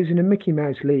because he plays in a Mickey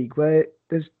Mouse league where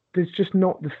there's just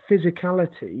not the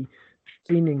physicality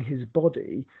training his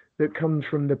body that comes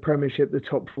from the Premiership, the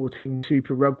top 14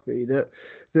 Super Rugby, that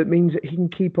means that he can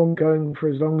keep on going for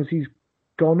as long as he's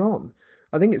gone on.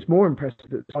 I think it's more impressive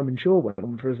that Simon Shaw went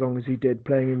on for as long as he did,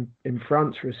 playing in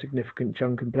France for a significant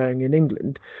chunk and playing in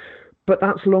England. But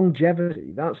that's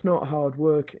longevity. That's not hard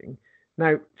working.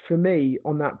 Now, for me,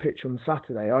 on that pitch on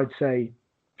Saturday, I'd say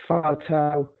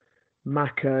Faletau,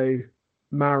 Mako,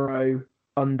 Marrow,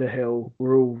 Underhill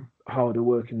were all harder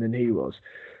working than he was.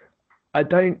 I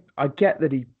get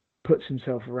that he puts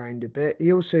himself around a bit.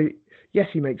 He also, yes,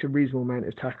 he makes a reasonable amount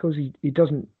of tackles. He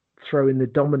doesn't throw in the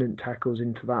dominant tackles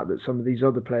into that some of these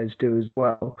other players do as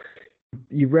well.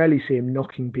 You rarely see him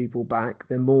knocking people back.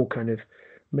 They're more kind of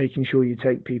making sure you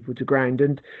take people to ground.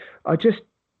 And I just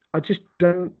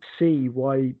don't see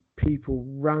why people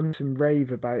rant and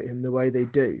rave about him the way they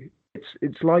do.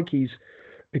 It's like he's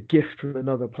a gift from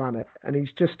another planet, and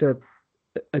he's just a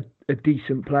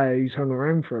decent player who's hung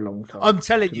around for a long time. I'm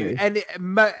telling you, and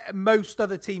most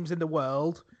other teams in the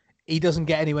world, he doesn't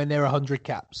get anywhere near 100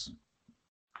 caps.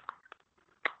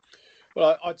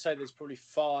 Well, I'd say there's probably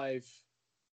 5,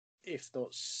 if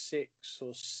not 6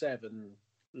 or 7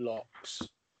 locks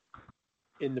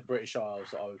in the British Isles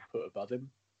that I would put above him.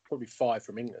 Probably 5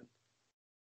 from England.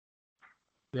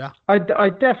 Yeah,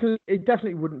 it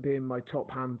definitely wouldn't be in my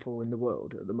top handful in the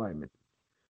world at the moment.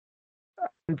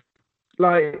 And,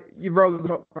 like, you roll the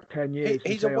clock back 10 years.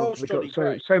 He's a Welsh Johnny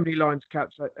Gray. So many lines,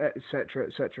 caps, etc.,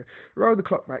 etc. Roll the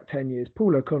clock back 10 years.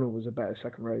 Paul O'Connell was a better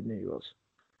second row than he was.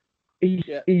 He's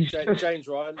James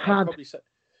Ryan. I'd probably say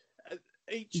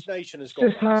each nation has got.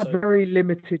 Just had very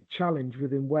limited challenge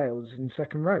within Wales in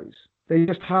second rows. They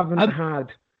just haven't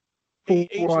had 4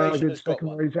 good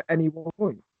second rows at any one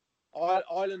point.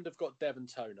 Ireland have got Devon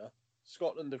Toner.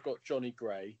 Scotland have got Johnny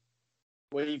Gray.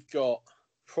 We've got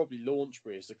probably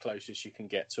Launchbury is the closest you can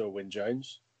get to a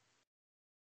Wynne-Jones.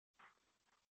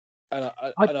 And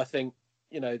I think,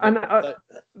 you know...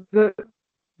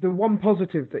 The one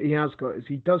positive that he has got is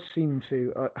he does seem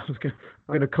to... I'm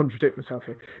going to contradict myself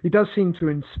here. He does seem to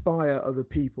inspire other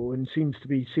people and seems to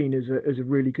be seen as a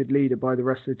really good leader by the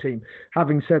rest of the team.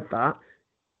 Having said that,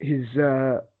 his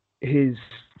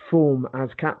form as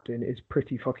captain is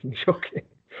pretty fucking shocking.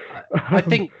 I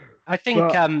think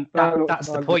that's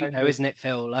the point, though, isn't it,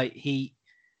 Phil? Like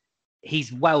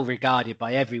he's well regarded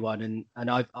by everyone,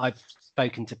 and I've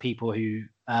spoken to people who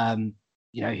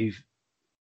who've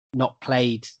not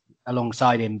played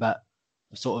alongside him, but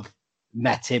sort of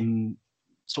met him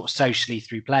sort of socially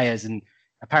through players, and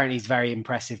apparently he's a very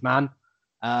impressive man.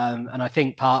 And I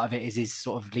think part of it is his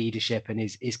sort of leadership and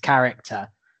his character.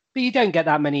 But you don't get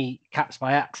that many caps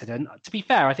by accident. To be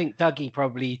fair, I think Dougie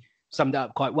probably summed it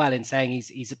up quite well in saying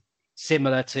he's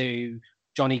similar to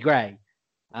Johnny Gray.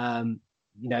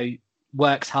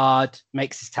 Works hard,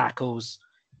 makes his tackles,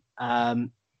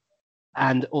 and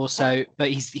also,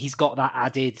 but he's got that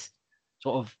added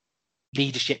sort of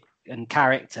leadership and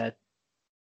character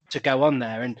to go on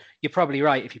there. And you're probably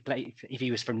right. If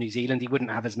he was from New Zealand, he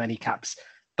wouldn't have as many caps,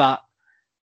 but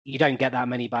you don't get that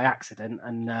many by accident.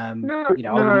 And I wouldn't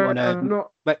want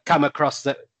to come across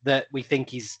that we think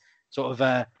he's sort of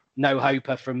a no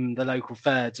hoper from the local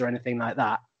thirds or anything like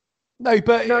that. No,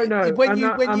 but no. When you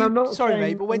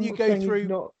go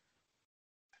through,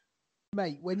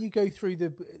 mate, when you go through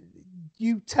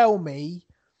you tell me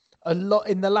a lot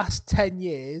in the last 10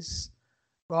 years,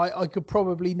 right? I could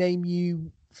probably name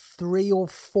you 3 or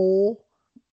 4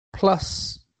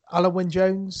 plus Alan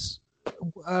Wynne-Jones,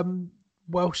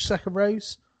 Welsh second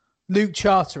rows. Luke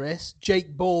Charteris,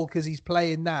 Jake Ball because he's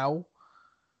playing now.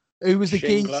 Who was the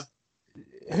geezer?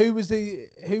 Who was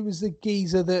the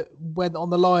geezer that went on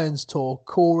the Lions tour?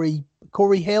 Corey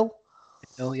Hill.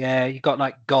 Oh yeah, you got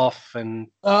like Goff and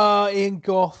Ian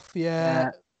Goff,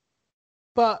 yeah.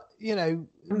 But I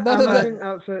think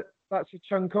that's a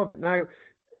chunk of it. Now,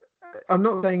 I'm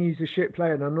not saying he's a shit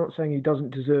player, and I'm not saying he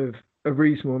doesn't deserve a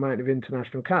reasonable amount of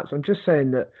international caps. I'm just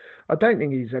saying that I don't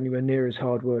think he's anywhere near as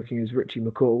hardworking as Richie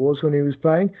McCaw was when he was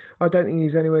playing. I don't think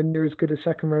he's anywhere near as good a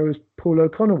second row as Paul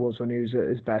O'Connor was when he was at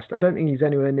his best. I don't think he's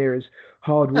anywhere near as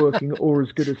hardworking or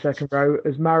as good a second row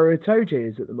as Maro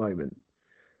Itoje is at the moment.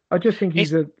 I just think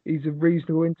he's a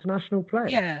reasonable international player.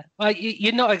 Yeah, well,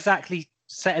 you're not exactly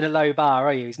setting a low bar,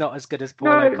 are you? He's not as good as Paul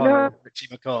O'Connor or Richie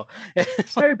McCaw.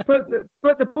 No,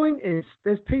 but the point is,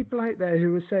 there's people out there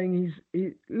who are saying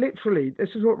he literally, this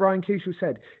is what Ryan Keesh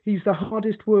said, he's the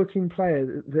hardest working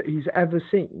player that he's ever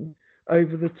seen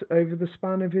over the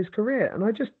span of his career, and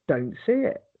I just don't see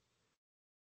it.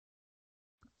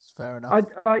 It's fair enough.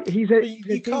 He's a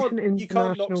decent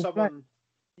international player.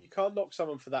 You can't knock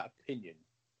someone for that opinion.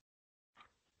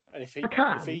 And if he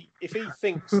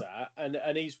thinks that,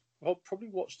 and he's probably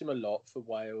watched him a lot for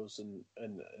Wales and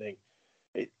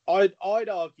I'd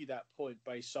argue that point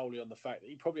based solely on the fact that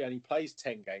he probably only plays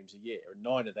 10 games a year and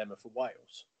 9 of them are for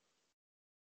Wales.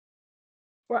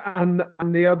 Well, and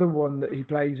the other one that he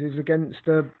plays is against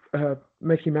a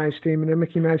Mickey Mouse team in a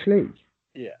Mickey Mouse league.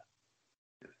 Yeah.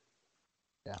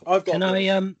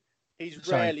 He's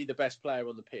rarely the best player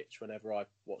on the pitch whenever I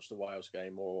watch the Wales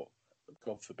game or,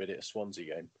 God forbid it, a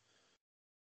Swansea game.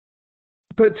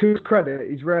 But to his credit,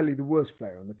 he's rarely the worst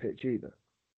player on the pitch either.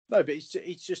 No, but it's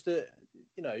just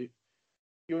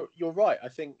you're right. I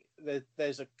think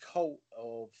there's a cult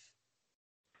of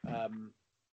I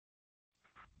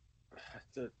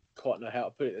don't quite know how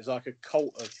to put it. There's like a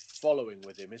cult of following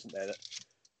with him, isn't there? That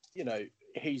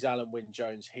he's Alan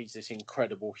Wynne-Jones. He's this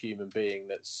incredible human being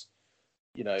that's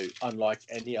unlike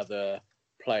any other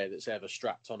player that's ever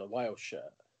strapped on a Wales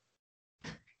shirt.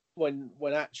 When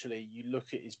actually you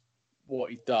look at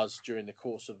what he does during the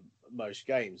course of most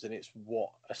games, and it's what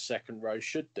a second row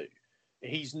should do.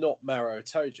 He's not Maro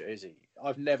Itoje, is he?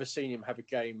 I've never seen him have a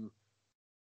game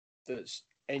that's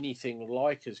anything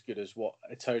like as good as what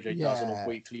Itoje does on a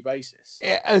weekly basis.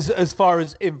 Yeah, as far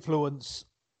as influence,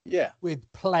 with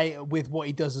what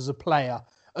he does as a player,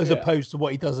 as opposed to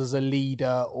what he does as a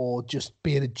leader or just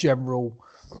being a general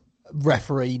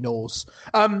referee knows.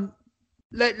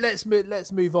 Let's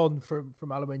move on from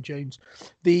Alan Wynne-Jones.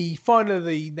 The final of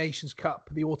the Nations Cup,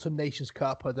 the Autumn Nations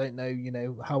Cup. I don't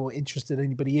know, how interested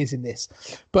anybody is in this,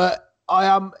 but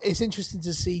it's interesting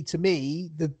to see, to me,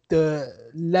 the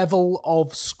level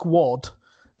of squad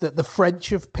that the French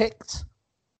have picked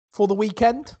for the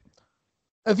weekend.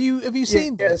 Have you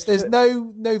seen this? There's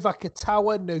no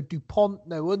Vakatawa, no Dupont,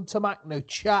 no Untermatt, no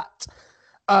Chat.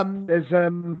 There's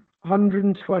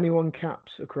 121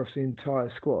 caps across the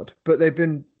entire squad, but they've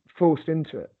been forced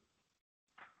into it.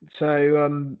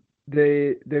 So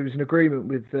there was an agreement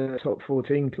with the top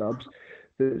 14 clubs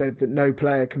that no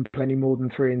player can play any more than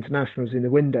 3 internationals in the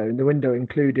window, and the window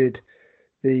included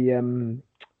the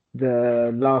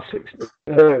last 6.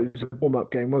 It was a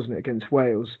warm-up game, wasn't it, against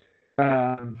Wales?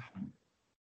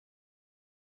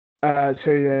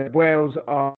 So Wales,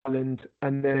 Ireland,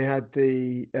 and then they had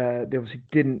they obviously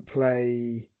didn't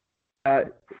play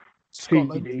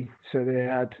Fiji, so they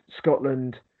had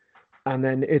Scotland and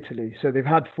then Italy. So they've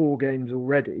had 4 games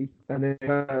already, and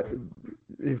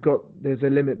there's a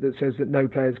limit that says that no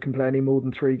players can play any more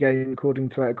than 3 games according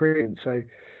to that agreement. So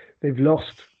they've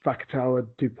lost Vakatawa,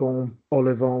 Dupont,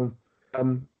 Olivon,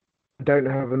 don't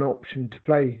have an option to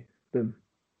play them.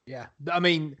 Yeah, I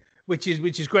mean, which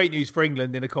is great news for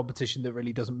England in a competition that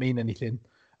really doesn't mean anything.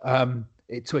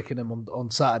 At Twickenham on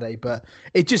Saturday, but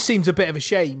it just seems a bit of a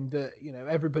shame that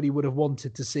everybody would have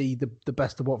wanted to see the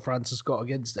best of what France has got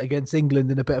against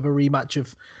England in a bit of a rematch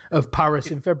of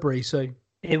Paris in February. So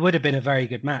it would have been a very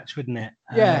good match, wouldn't it?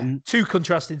 Yeah, 2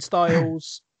 contrasting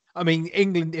styles. I mean,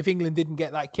 if England didn't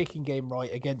get that kicking game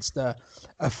right against a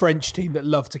French team that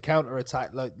love to counter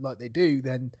attack like they do,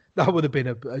 then that would have been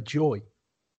a joy.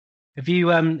 Have you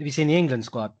seen the England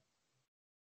squad?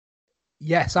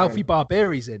 Yes, Alfie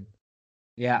Barberi's in.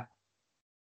 Yeah.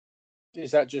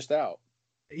 Is that just out?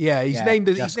 Yeah, he's named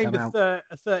a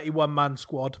 31-man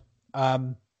squad,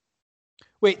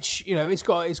 which it's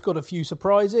got a few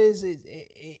surprises.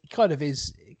 It kind of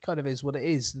is what it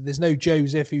is. There's no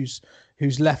Joseph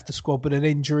who's left the squad with an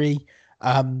injury,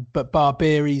 but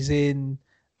Barberi's in,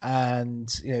 and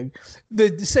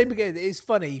the same again. It's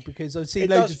funny because I've seen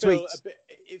loads of tweets.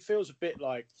 It feels a bit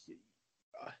like.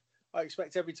 I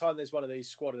expect every time there's one of these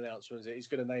squad announcements, he's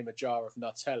going to name a jar of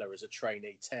Nutella as a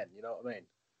trainee 10. You know what I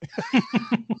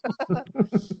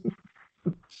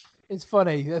mean? It's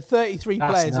funny. 33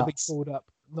 players have been called up,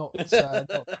 not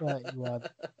 31.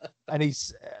 And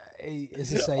he's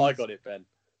as I say, I got it, Ben.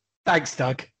 Thanks,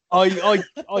 Doug. I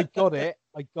got it.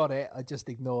 I just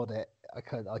ignored it. I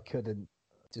couldn't.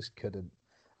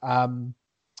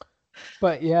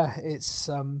 But yeah, it's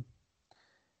an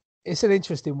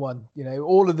interesting one. You know,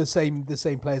 all of the same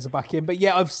players are back in. But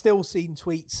yeah, I've still seen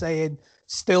tweets saying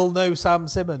still no Sam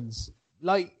Simmons.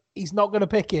 Like, he's not going to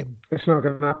pick him. It's not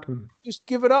going to happen. Just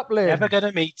give it up, Liam. Never going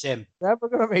to meet him. Never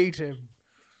going to meet him.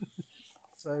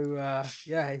 So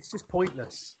yeah, it's just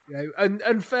pointless, you know.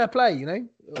 And fair play, you know.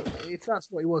 If that's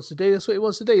what he wants to do, that's what he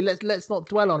wants to do. Let's not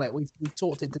dwell on it. We've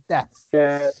talked it to death.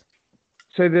 Yeah.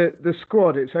 So the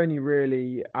squad, it's only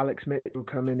really Alex Mitchell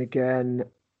come in again,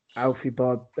 Alfie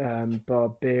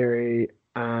Barbieri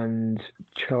and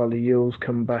Charlie Ewels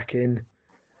come back in.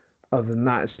 Other than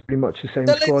that, it's pretty much the same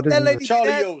squad.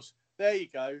 Charlie Ewels. There you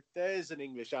go. There's an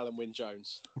English Alan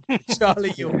Wynne-Jones.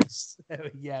 Charlie Ewels.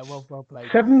 Yeah, well played.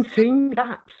 17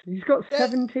 caps. He's got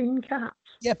 17 caps.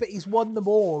 Yeah, but he's won them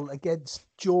all against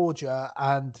Georgia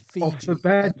and Fiji. Off the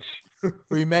bench.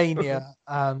 Romania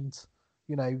and,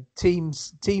 you know,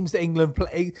 teams that England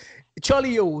play.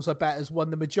 Charlie Ewels, I bet, has won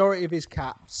the majority of his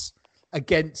caps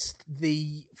against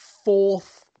the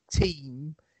fourth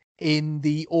team in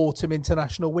the autumn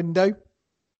international window.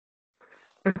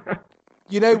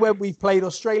 You know, when we've played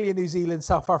Australia, New Zealand,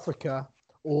 South Africa,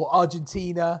 or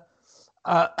Argentina,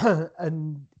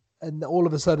 and all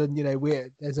of a sudden, you know,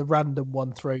 there's a random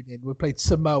one thrown in. We played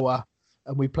Samoa,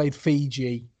 and we played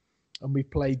Fiji, and we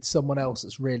played someone else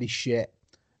that's really shit,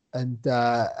 and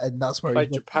that's where we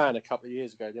played Japan a couple of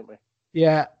years ago, didn't we?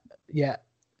 Yeah. You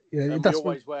know, and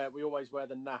we always wear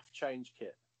the NAF change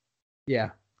kit. Yeah,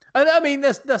 and I mean,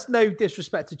 that's no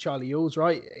disrespect to Charlie Ewels,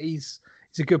 right? He's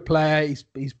a good player.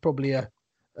 He's probably a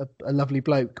lovely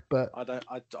bloke, but I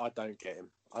don't get him.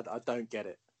 I don't get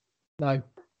it. No,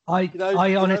 I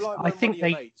think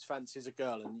they mates fancies a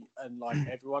girl and like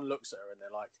everyone looks at her and they're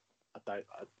like,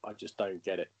 I just don't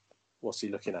get it. What's he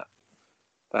looking at?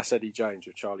 That's Eddie Jones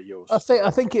with Charlie Ewels. I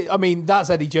think that's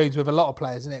Eddie Jones with a lot of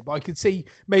players, isn't it? But I could see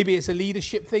maybe it's a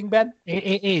leadership thing, Ben.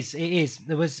 It is.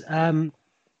 There was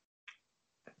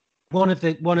one of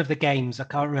the games. I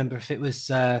can't remember if it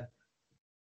was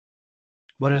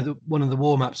one of the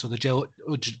warm-ups or the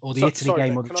Italy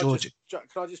game or the Georgia. Can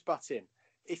I just butt in?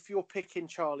 If you're picking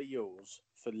Charlie Ewels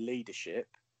for leadership,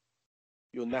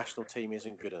 your national team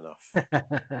isn't good enough.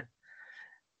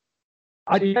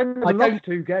 I don't.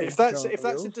 If that's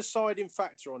a deciding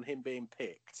factor on him being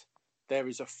picked, there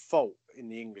is a fault in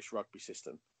the English rugby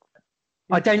system.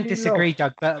 I don't disagree,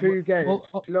 Doug. But 2 games.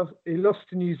 He lost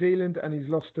to New Zealand and he's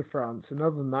lost to France. And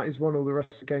other than that, he's won all the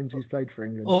rest of the games he's played for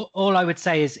England. All I would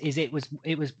say is it was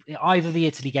either the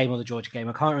Italy game or the Georgia game.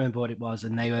 I can't remember what it was,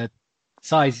 and they were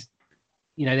size.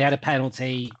 You know, they had a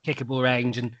penalty, kickable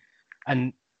range,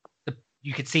 and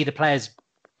you could see the players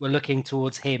were looking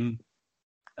towards him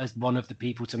as one of the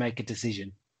people to make a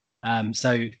decision.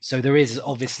 So there is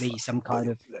obviously some kind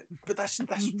of. But that's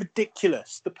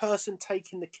ridiculous. The person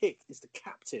taking the kick is the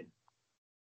captain.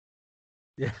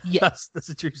 Yeah. That's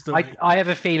a true story. I have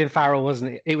a feeling Farrell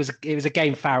wasn't. It was a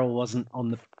game Farrell wasn't on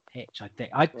the pitch. I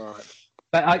think. Right.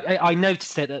 But I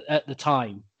noticed it at the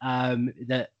time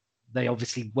that they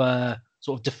obviously were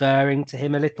sort of deferring to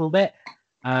him a little bit.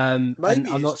 And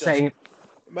I'm not saying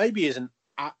maybe he's an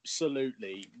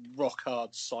absolutely rock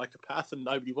hard psychopath and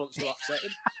nobody wants to upset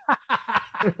him.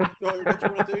 What do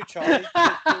you want to do, Charlie?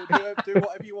 Do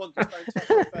whatever you want. Just don't touch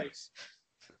my face.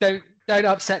 Don't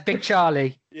upset Big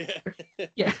Charlie.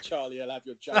 Yeah. Charlie, I'll have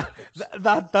your jacket.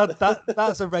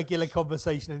 That's a regular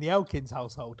conversation in the Elkins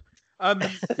household.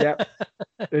 Yeah,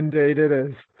 indeed it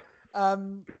is.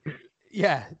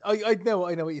 Yeah, I know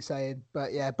what you're saying,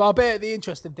 but yeah, Barbieri. The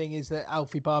interesting thing is that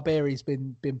Alfie Barbieri's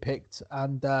been picked,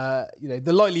 and you know,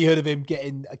 the likelihood of him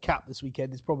getting a cap this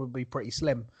weekend is probably pretty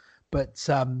slim. But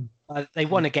they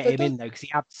want to get him in though because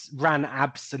he ran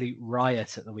absolute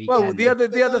riot at the weekend. Well, the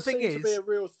other thing is to be a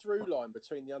real through line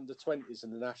between the under-20s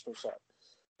and the national side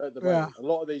at the moment. A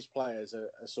lot of these players are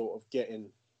sort of getting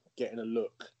a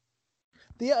look.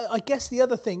 I guess the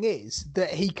other thing is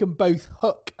that he can both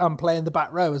hook and play in the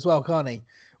back row as well, can't he?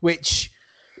 Which,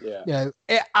 you know,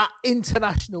 at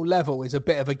international level is a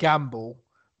bit of a gamble.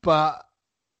 But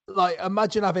like,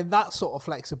 imagine having that sort of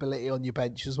flexibility on your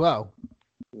bench as well.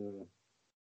 Mm.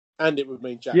 And it would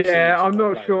mean Jackson. Yeah, I'm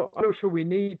not sure we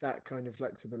need that kind of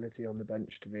flexibility on the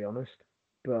bench, to be honest.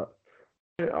 But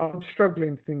I'm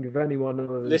struggling to think of anyone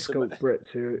other than Scott Brits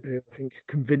who I think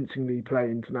convincingly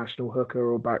play international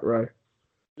hooker or back row.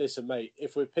 Listen, mate,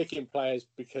 if we're picking players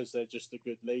because they're just a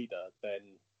good leader, then,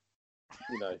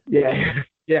 you know.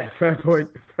 Yeah, fair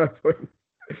point.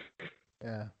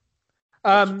 Yeah.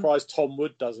 I'm surprised Tom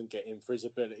Wood doesn't get in for his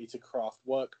ability to craft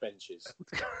workbenches.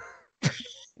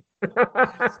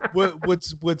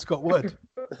 Wood's got wood.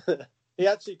 He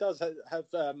actually does have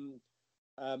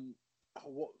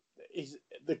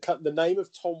the name of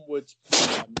Tom Wood's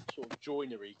sort of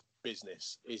joinery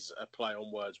business is a play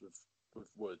on words with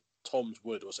wood. Tom's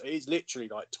Wood, or so. It's literally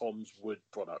like Tom's Wood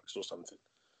Products or something.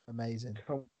 Amazing.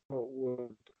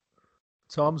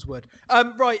 Tom's Wood.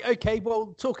 Right. Okay.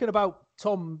 Well, talking about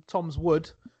Tom's Wood,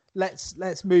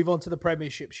 let's move on to the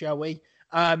Premiership, shall we?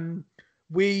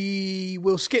 We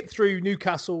will skip through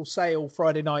Newcastle Sale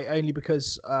Friday night only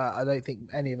because I don't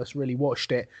think any of us really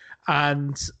watched it,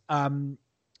 and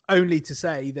only to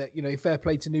say that, you know, fair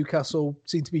play to Newcastle,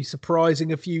 seemed to be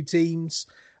surprising a few teams.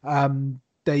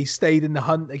 They stayed in the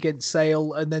hunt against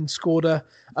Sale and then scored a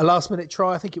last-minute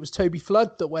try. I think it was Toby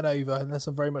Flood that went over, unless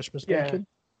I'm very much mistaken.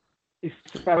 Yeah.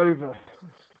 He fell over.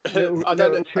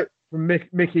 Little chip from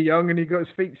Mickey Young, and he got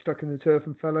his feet stuck in the turf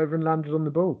and fell over and landed on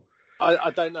the ball. I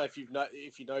don't know if you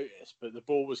noticed, but the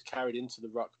ball was carried into the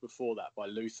ruck before that by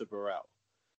Luther Burrell.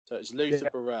 So it's Luther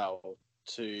Burrell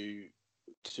to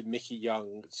Mickey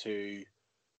Young to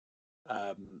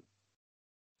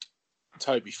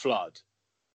Toby Flood,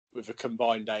 with a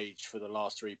combined age for the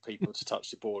last three people to touch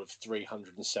the ball of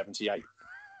 378,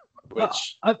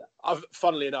 which,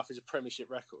 funnily enough, is a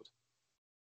Premiership record.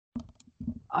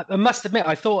 I must admit,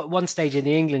 I thought at one stage in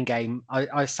the England game,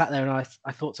 I sat there and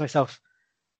I thought to myself,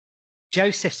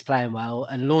 Joseph's playing well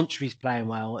and Launchbury's playing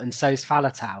well, and so's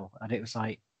Faletau. And it was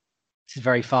like, this is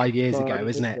very 5 years ago,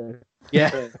 isn't it?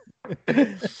 Yeah.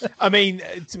 I mean,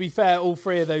 to be fair, all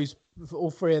three of those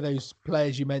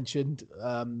players you mentioned,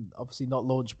 obviously not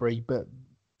Launchbury, but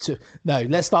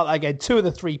let's start that again. Two of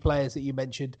the three players that you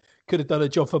mentioned could have done a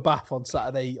job for Bath on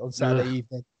Saturday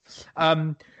evening.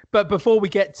 But before we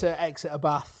get to Exeter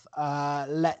Bath,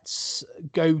 let's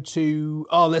go to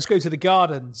the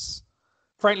Gardens.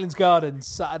 Franklin's Gardens,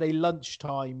 Saturday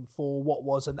lunchtime for what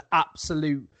was an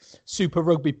absolute Super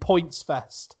Rugby points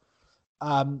fest.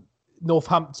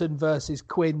 Northampton versus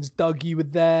Quins. Doug, you were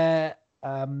there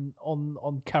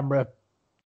on camera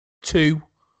 2.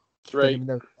 3.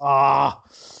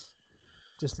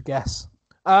 Just a guess.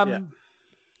 I mean,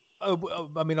 I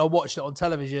watched it on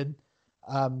television.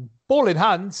 Ball in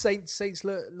hand, Saints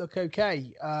look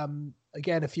okay.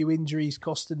 Again, a few injuries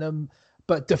costing them,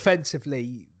 but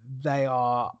defensively, they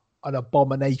are an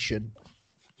abomination.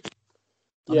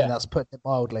 I mean, that's putting it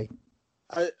mildly.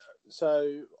 Why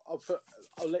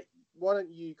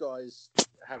don't you guys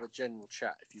have a general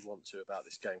chat if you want to about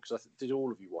this game? Because did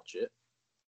all of you watch it?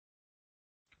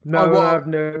 No, I have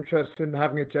no interest in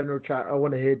having a general chat. I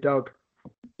want to hear Doug.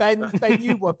 Ben,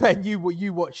 you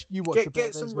watched.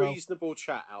 Get some reasonable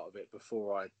chat out of it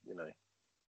before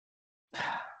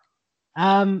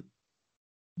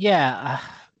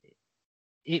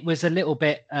it was a little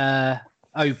bit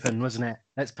open, wasn't it?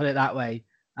 Let's put it that way.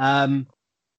 I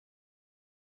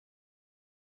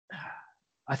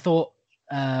thought,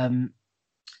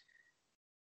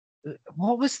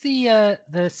 what was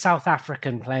the South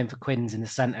African playing for Quins in the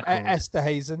centre called?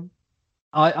 Esterhuizen.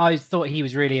 I thought he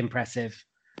was really impressive.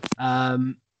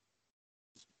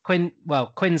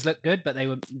 Quins looked good, but they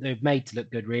were made to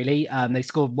look good, really. They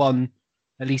scored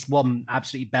at least one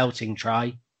absolutely belting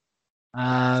try.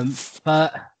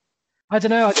 But I don't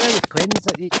know. I go with Quins.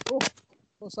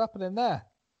 What's happening there?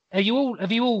 Have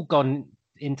you all gone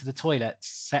into the toilets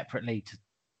separately?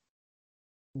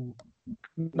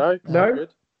 No. Good.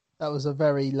 That was a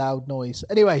very loud noise.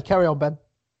 Anyway, carry on, Ben.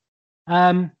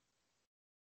 I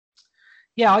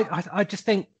just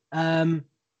think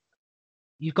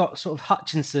you've got sort of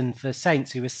Hutchinson for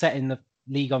Saints, who was setting the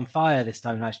league on fire this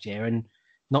time last year, and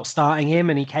not starting him,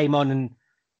 and he came on and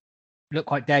looked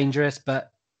quite dangerous,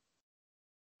 but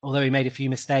although he made a few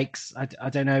mistakes, I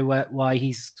don't know why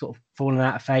he's sort of fallen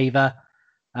out of favour.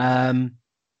 They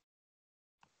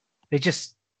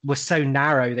just were so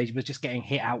narrow. They were just getting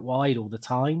hit out wide all the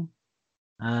time.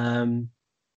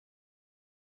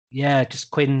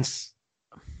 Just Quins.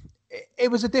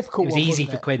 It was a difficult one. It was easy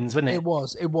for Quins, wasn't it? It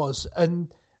was.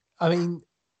 And I mean,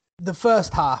 the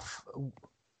first half,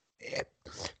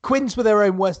 Quins were their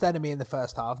own worst enemy in the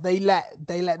first half. They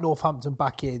let Northampton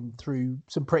back in through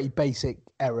some pretty basic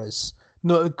errors.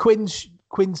 No, Quins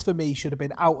for me should have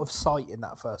been out of sight in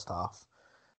that first half.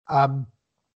 And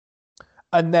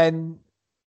then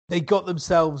they got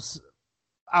themselves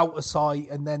out of sight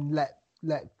and then let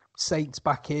Saints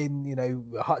back in. You know,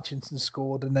 Hutchinson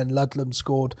scored and then Ludlam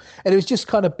scored. And it was just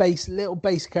kind of little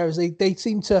basic errors. They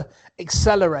seemed to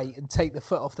accelerate and take the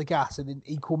foot off the gas and in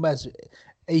equal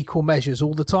measures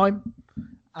all the time.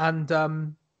 And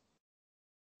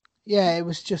it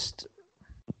was just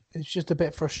a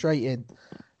bit frustrating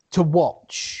to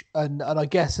watch. And I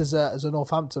guess as a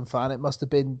Northampton fan, it must have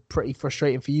been pretty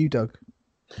frustrating for you, Doug.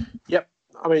 Yep.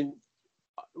 I mean,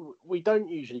 we don't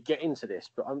usually get into this,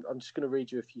 but I'm just going to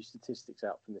read you a few statistics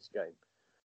out from this game.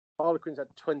 Harlequins had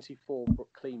 24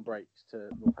 clean breaks to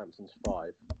Northampton's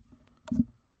 5.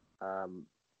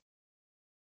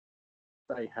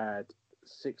 They had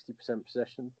 60%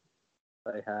 possession.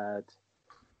 They had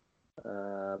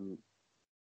 12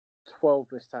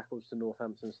 missed tackles to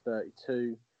Northampton's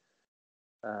 32.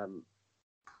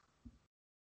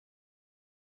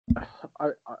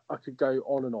 I could go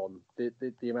on and on.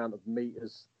 The amount of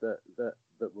meters that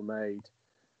were made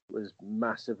was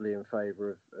massively in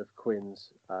favour of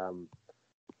Quins.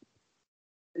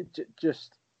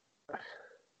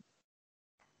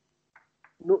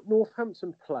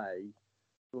 Northampton play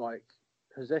like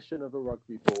possession of a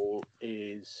rugby ball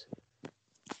is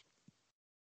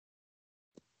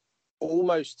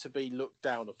almost to be looked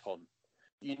down upon.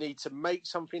 You need to make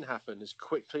something happen as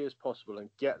quickly as possible and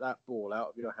get that ball out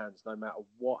of your hands no matter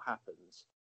what happens.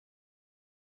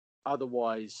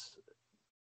 Otherwise,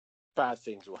 bad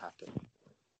things will happen.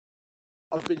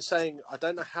 I've been saying, I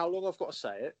don't know how long I've got to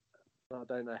say it. I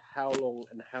don't know how long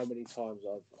and how many times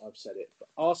I've said it. But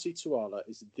RC Tuala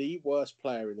is the worst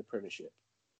player in the Premiership.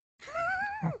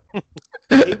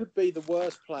 He would be the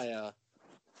worst player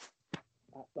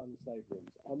at Dun Stadiums.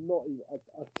 I'm not even,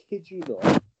 I kid you not,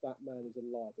 that man is a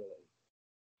liability.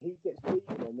 He gets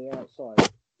beaten on the outside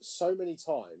so many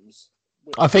times.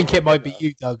 I think it might be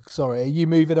you, Doug. Sorry, are you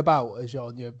moving about as you're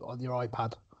on your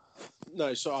iPad?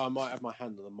 No, so I might have my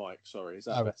hand on the mic. Sorry, is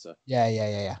that better?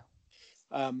 Yeah.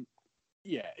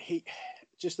 Yeah, he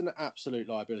just an absolute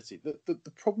liability. The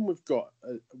problem we've got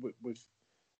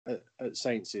at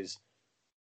Saints is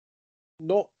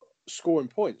not scoring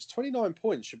points. 29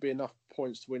 points should be enough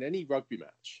points to win any rugby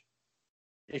match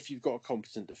if you've got a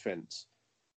competent defence.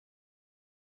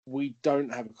 We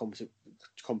don't have a competent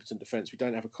defence. We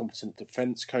don't have a competent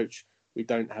defence coach. We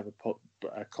don't have a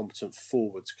competent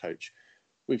forwards coach.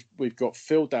 We've got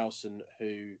Phil Dowson,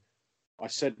 who I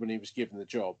said when he was given the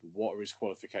job, what are his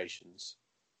qualifications?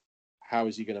 How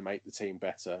is he going to make the team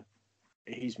better?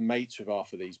 He's mates with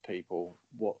half of these people.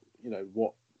 What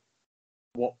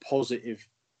positive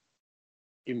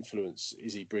influence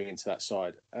is he bringing to that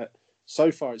side?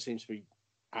 So far, it seems to be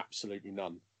absolutely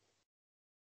none.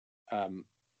 I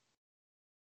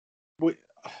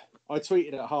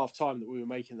tweeted at half time that we were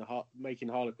making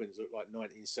Harlequins look like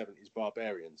 1970s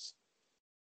barbarians.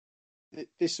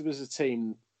 This was a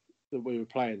team that we were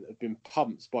playing that have been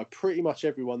pumped by pretty much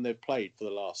everyone they've played for the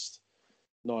last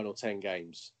 9 or 10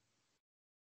 games.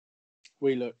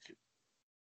 We look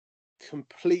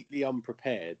completely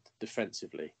unprepared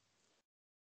defensively.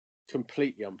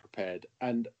 Completely unprepared.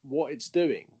 And what it's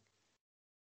doing,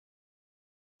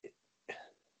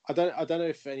 I don't know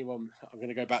if anyone, I'm going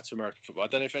to go back to American football. I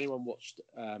don't know if anyone watched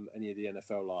any of the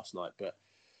NFL last night, but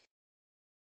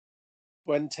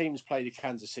when teams play the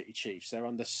Kansas City Chiefs, they're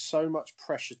under so much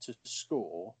pressure to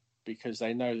score because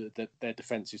they know that their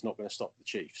defence is not going to stop the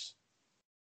Chiefs,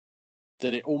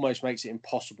 that it almost makes it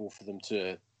impossible for them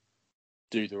to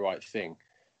do the right thing.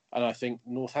 And I think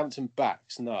Northampton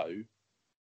backs know,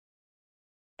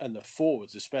 and the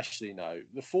forwards especially know.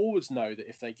 The forwards know that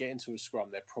if they get into a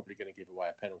scrum, they're probably going to give away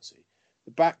a penalty.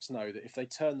 The backs know that if they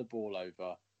turn the ball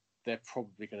over, they're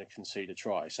probably going to concede a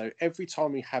try. So every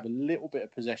time we have a little bit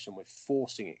of possession, we're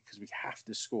forcing it because we have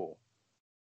to score.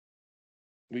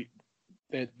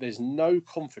 There's no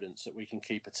confidence that we can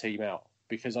keep a team out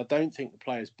because I don't think the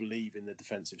players believe in the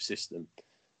defensive system.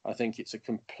 I think it's a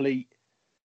complete...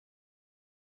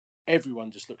 Everyone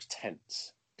just looks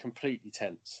tense, completely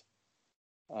tense.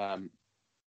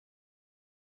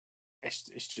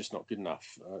 It's just not good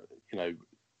enough.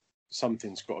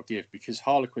 Something's got to give because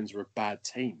Harlequins are a bad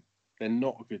team. They're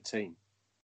not a good team.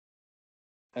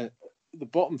 The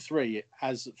bottom three,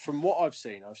 from what I've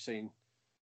seen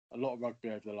a lot of rugby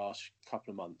over the last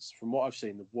couple of months. From what I've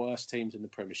seen, the worst teams in the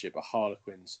Premiership are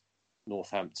Harlequins,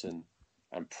 Northampton,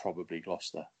 and probably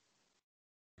Gloucester.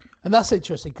 And that's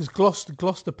interesting because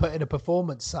Gloucester put in a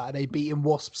performance Saturday beating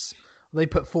Wasps. They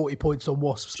put 40 points on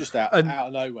Wasps. Just out of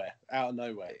nowhere.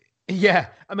 Yeah,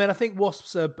 I mean, I think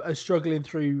Wasps are struggling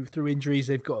through injuries.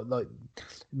 They've got like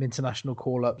international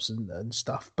call-ups and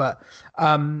stuff. But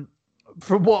from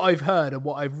what I've heard and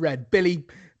what I've read, Billy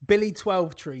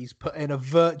 12trees put in a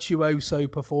virtuoso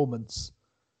performance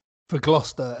for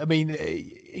Gloucester. I mean,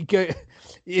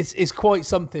 it's quite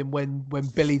something when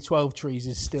Billy 12trees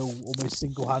is still almost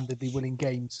single-handedly winning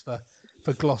games for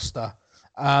Gloucester.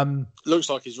 Looks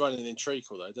like he's running in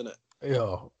treacle though, doesn't it?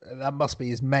 Yeah, that must be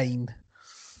his main.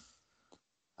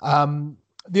 And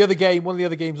the other game, one of the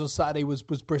other games on Saturday was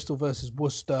Bristol versus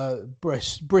Worcester.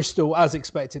 Bristol, as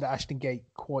expected, at Ashton Gate,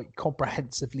 quite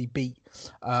comprehensively beat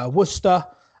Worcester.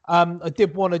 I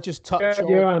did want to just touch on.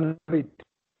 Johan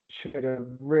showed a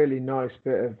really nice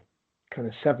bit of kind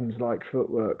of sevens-like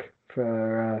footwork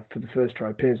for the first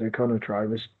try. Piers O'Connor try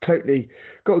was totally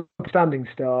got a standing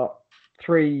start.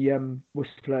 3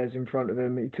 Worcester players in front of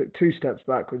him. He took 2 steps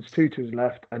backwards, 2 to his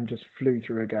left, and just flew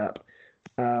through a gap.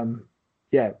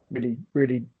 Really,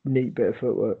 really neat bit of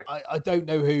footwork. I don't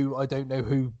know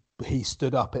who he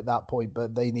stood up at that point,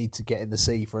 but they need to get in the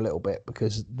sea for a little bit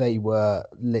because they were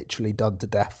literally done to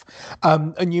death.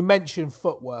 And you mentioned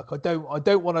footwork. I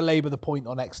don't want to labour the point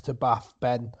on Exeter Bath,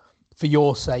 Ben, for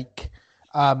your sake,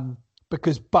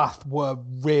 because Bath were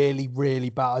really,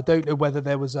 really bad. I don't know whether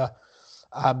there was a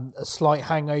slight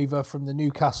hangover from the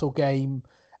Newcastle game.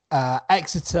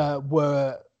 Exeter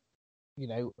were,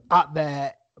 at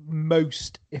their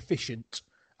most efficient,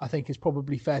 I think is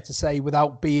probably fair to say,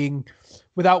 without being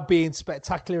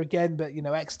spectacular again. But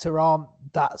Exeter aren't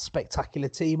that spectacular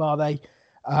team, are they?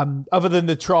 Other than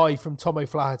the try from Tom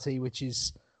O'Flaherty, which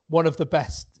is one of the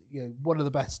best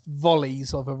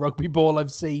volleys of a rugby ball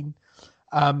I've seen.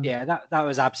 That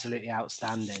was absolutely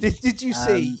outstanding. Did you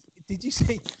see? Did you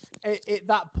see at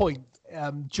that point?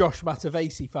 Josh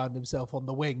Matavesi found himself on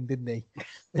the wing, didn't he?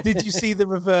 Did you see the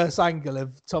reverse angle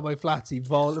of Tom O'Flaherty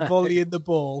volleying the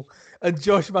ball and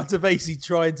Josh Matavesi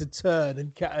trying to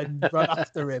turn and run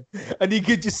after him? And you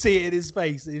could just see it in his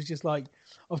face. It was just like,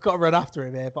 I've got to run after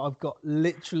him here, but I've got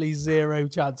literally zero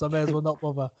chance. I may as well not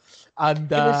bother.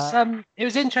 And it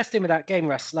was interesting with that game,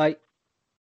 Russ. Like,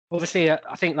 obviously,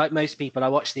 I think like most people, I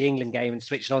watched the England game and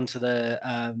switched on to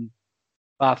the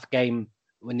Bath game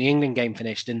when the England game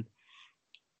finished, and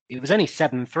it was only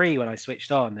 7-3 when I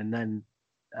switched on, and then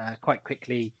quite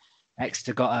quickly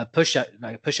Exeter got a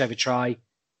pushover try,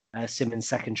 Simmons'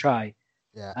 second try.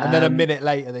 Yeah, and then a minute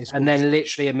later they scored. And then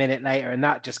literally a minute later, and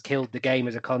that just killed the game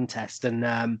as a contest. And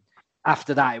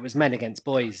after that, it was men against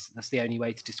boys. That's the only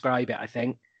way to describe it, I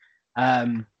think.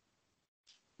 Ewells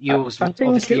was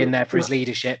obviously in there for his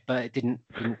leadership, but it didn't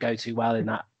go too well in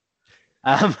that.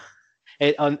 On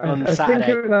Saturday.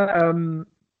 I think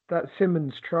that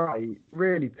Simmons try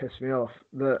really pissed me off.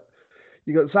 That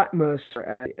you got Zach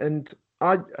Mercer, and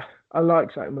I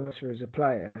like Zach Mercer as a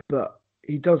player, but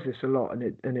he does this a lot, and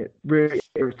it really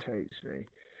irritates me.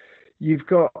 You've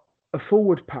got a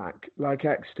forward pack like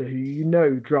Exeter,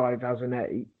 who drive as an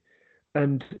 8,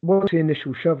 and once the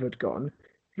initial shove had gone,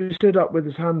 he stood up with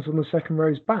his hands on the second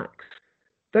row's backs.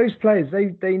 Those players,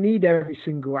 they need every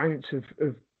single ounce of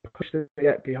push they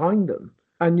get behind them,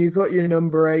 and you've got your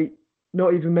number 8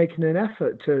 not even making an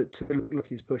effort to look like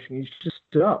he's pushing. He's just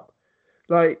stood up.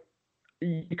 Like,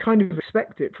 you kind of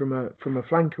expect it from a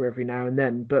flanker every now and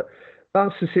then, but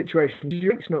that's the situation.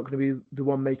 Drake's not going to be the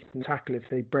one making the tackle if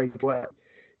they break away.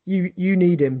 You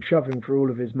need him shoving for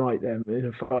all of his might then in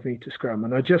a 5-meter scrum,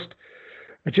 and I just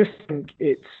think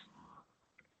it's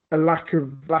a lack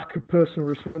of personal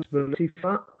responsibility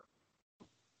for that.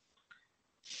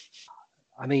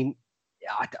 I mean,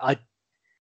 I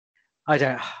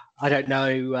don't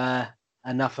know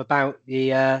enough about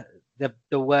the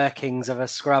workings of a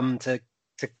scrum to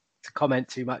comment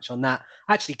too much on that.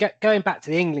 Actually, going back to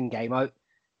the England game,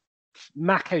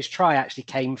 Mako's try actually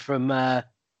came from an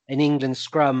England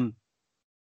scrum,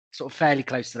 sort of fairly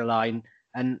close to the line,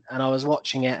 and I was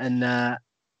watching it, and I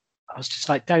was just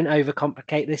like, don't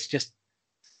overcomplicate this. Just,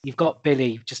 you've got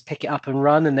Billy, just pick it up and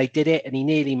run, and they did it, and he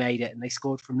nearly made it, and they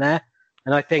scored from there.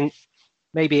 And I think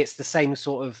maybe it's the same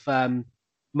sort of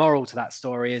moral to that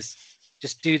story, is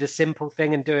just do the simple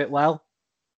thing and do it well.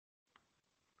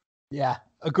 Yeah,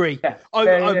 agree. Yeah,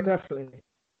 definitely.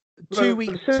 Two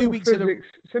weeks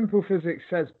Simple physics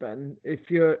says, Ben,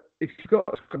 if you've got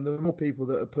a scrum, the more people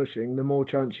that are pushing, the more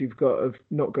chance you've got of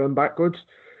not going backwards.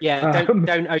 Yeah, don't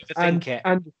overthink it.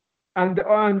 And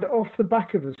off the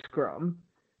back of a scrum,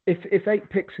 if 8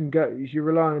 picks and goes, you're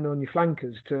relying on your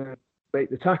flankers to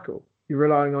make the tackle. You're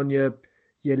relying on your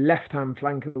left-hand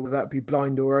flanker, whether that be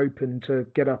blind or open, to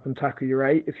get up and tackle your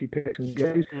 8 if he picks and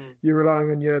goes. You're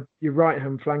relying on your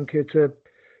right-hand flanker to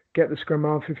get the scrum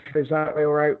off if he goes that way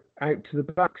or out to the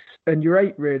backs. And your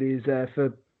 8 really is there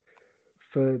for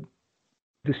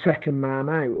the second man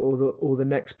out or the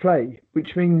next play,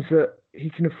 which means that he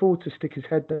can afford to stick his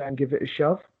head down and give it a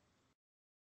shove.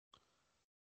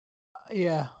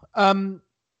 Yeah.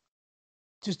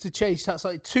 Just to change, that's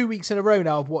like 2 weeks in a row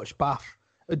now I've watched Bath.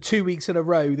 And 2 weeks in a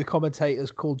row, the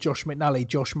commentators called Josh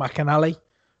McAnally,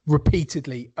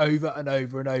 repeatedly over and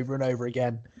over and over and over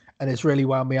again. And it's really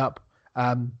wound me up.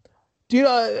 Do you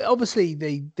know, obviously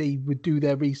they would do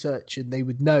their research and they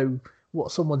would know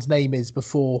what someone's name is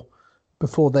before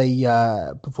they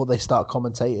start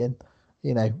commentating.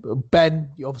 You know,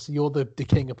 Ben, obviously you're the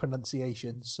king of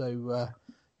pronunciation, so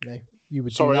you know you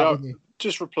would. Sorry, do that, wouldn't you?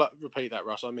 Just repeat that,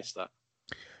 Russ. I missed that.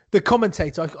 The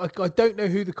commentator, I don't know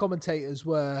who the commentators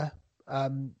were.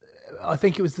 I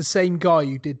think it was the same guy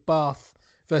who did Bath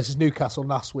versus Newcastle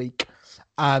last week,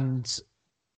 and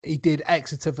he did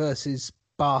Exeter versus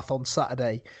Bath on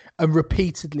Saturday, and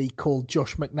repeatedly called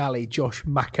Josh McNally Josh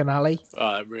McAnally.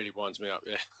 It really winds me up.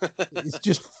 Yeah, it's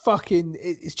just fucking.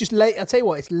 It's just late. I tell you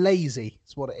what, it's lazy.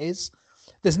 It's what it is.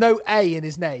 There's no A in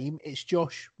his name. It's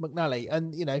Josh McNally,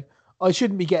 and you know I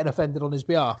shouldn't be getting offended on his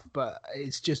behalf, but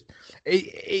it's just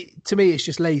to me it's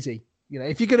just lazy. You know,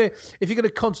 if you're gonna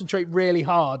concentrate really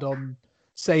hard on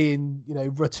saying, you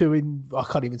know, Ratuin, I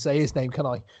can't even say his name, can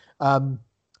I?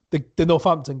 The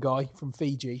Northampton guy from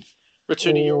Fiji.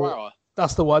 Ratuni Urawa.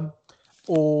 That's the one.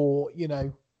 Or, you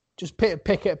know, just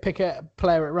pick a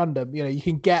player at random. You know, you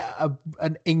can get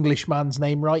an English man's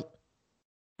name right.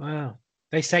 Wow.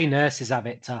 They say nurses have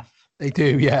it tough. They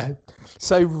do, yeah.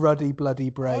 So ruddy, bloody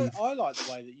brave. I like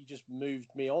the way that you just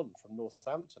moved me on from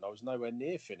Northampton. I was nowhere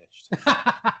near finished.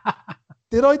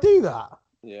 Did I do that?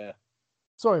 Yeah.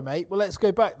 Sorry, mate. Well, let's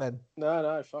go back then.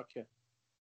 No, fuck you.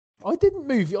 I didn't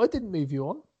move you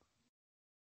on.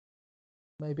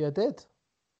 Maybe I did.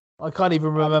 I can't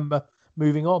even remember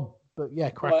moving on. But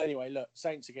yeah, crap. Well, anyway, look,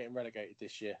 Saints are getting relegated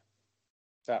this year.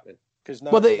 It's happening because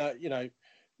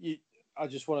I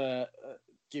just want to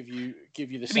give you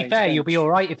the. To be fair, you'll be all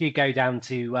right if you go down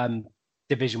to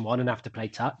Division 1 and have to play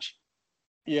touch.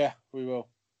 Yeah, we will.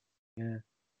 Yeah.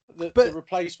 The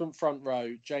replacement front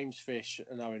row, James Fish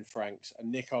and Owen Franks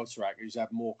and Nick Alterac, who's had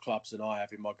more clubs than I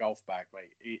have in my golf bag,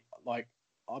 mate.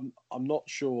 I'm not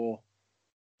sure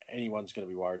anyone's going to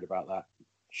be worried about that.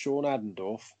 Sean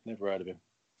Adendorf, never heard of him.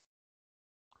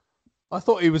 I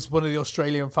thought he was one of the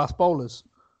Australian fast bowlers.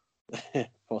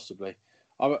 Possibly.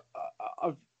 I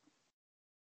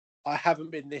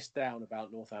haven't been this down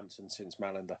about Northampton since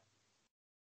Malander.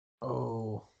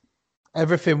 Oh,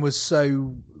 everything was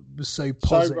so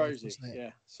positive. So rosy,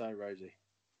 yeah, so rosy.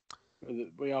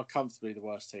 We are comfortably the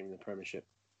worst team in the Premiership.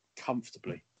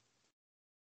 Comfortably.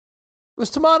 Was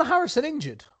Tamana Harrison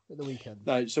injured at the weekend?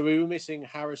 No, so we were missing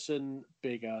Harrison,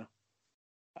 Bigger,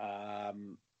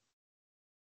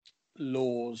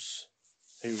 Laws,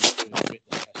 who was doing a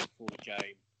fitness test before the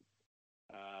game,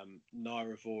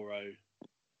 Naira Voro,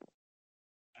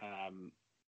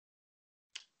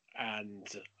 and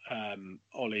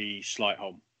Ollie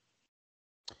Slightholm.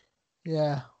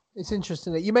 Yeah, it's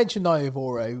interesting that you mentioned Naira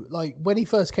Voro. Like when he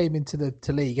first came into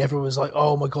the league, everyone was like,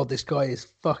 "Oh my god, this guy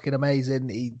is fucking amazing.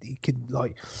 He can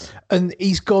and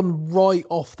he's gone right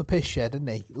off the piss shed, hasn't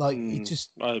he? Like he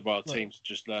just teams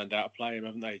just learned how to play him,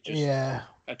 haven't they? Just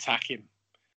attack him.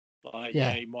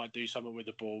 He might do something with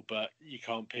the ball, but you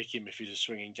can't pick him if he's a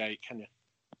swinging gate, can you?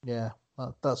 Yeah,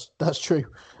 that's true.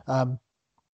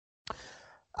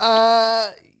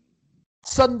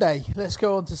 Sunday. Let's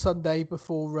go on to Sunday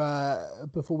before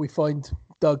we find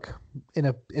Doug in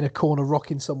a corner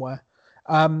rocking somewhere.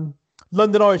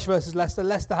 London Irish versus Leicester.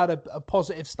 Leicester had a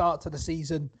positive start to the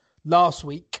season last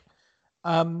week,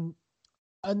 and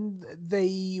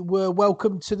they were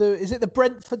welcome to is it the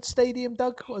Brentford Stadium,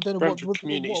 Doug? I don't know Brentford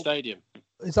Community Stadium.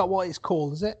 Is that what it's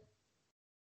called? Is it?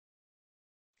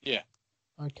 Yeah.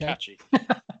 Okay. Catchy.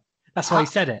 That's why he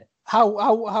said it. How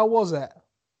was it?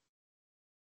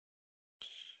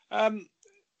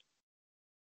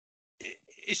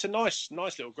 It's a nice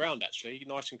little ground actually,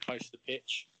 nice and close to the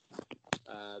pitch.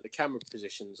 The camera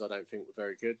positions I don't think were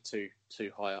very good, too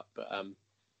high up, but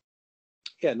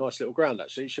nice little ground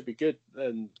actually. It should be good,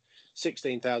 and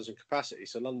 16,000 capacity,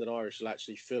 so London Irish will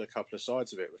actually fill a couple of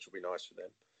sides of it, which will be nice for them.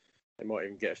 They might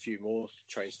even get a few more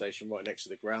train station right next to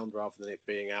the ground rather than it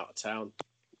being out of town.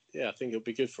 Yeah, I think it'll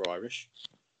be good for Irish.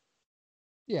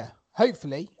 Yeah,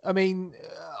 hopefully. I mean,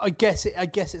 I guess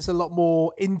it's a lot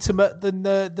more intimate than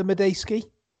the Medeski.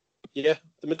 Yeah,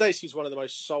 the Medeski is one of the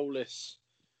most soulless,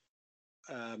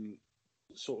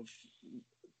 sort of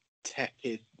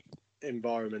tepid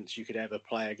environments you could ever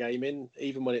play a game in.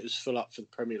 Even when it was full up for the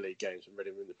Premier League games and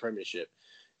Reading in the Premiership,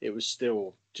 it was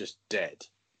still just dead.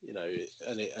 You know,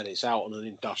 and it's out on an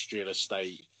industrial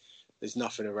estate. There's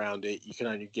nothing around it. You can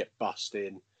only get bussed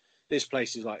in. This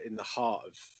place is like in the heart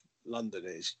of London.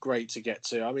 It's great to get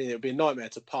to. I mean, it would be a nightmare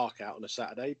to park out on a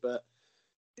Saturday, but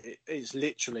it's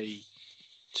literally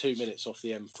 2 minutes off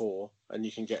the M4 and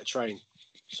you can get a train.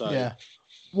 So yeah.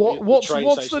 What's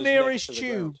the nearest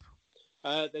tube?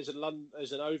 There's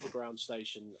an overground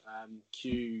station,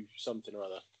 Q something or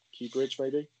other. Q Bridge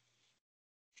maybe.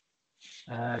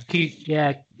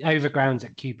 Overground's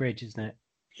at Kew Bridge, isn't it?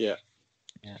 Yeah.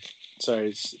 Yeah. So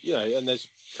it's and there's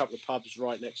a couple of pubs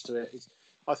right next to it.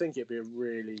 I think it'd be a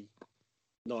really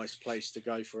nice place to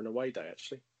go for an away day,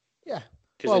 actually. Yeah.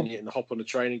 Because then you can hop on the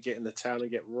train and get in the town and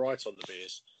get right on the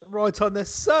beers. Right on the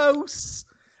sauce.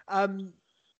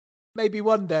 Maybe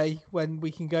one day when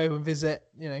we can go and visit,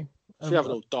 If you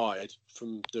haven't all died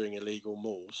from doing illegal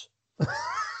malls.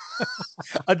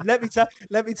 And let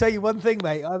me tell you one thing,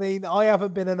 mate. I mean, I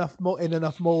haven't been in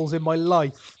enough malls in my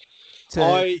life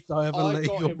I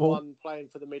got in one playing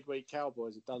for the midweek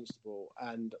Cowboys at Dunstable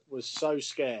and was so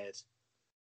scared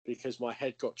because my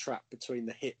head got trapped between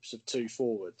the hips of two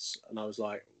forwards, and I was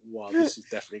like, "Wow, this is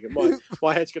definitely good.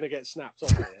 My head's going to get snapped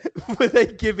off here." Were they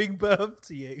giving birth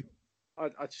to you? I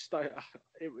just don't.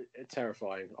 It was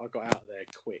terrifying. I got out of there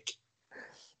quick.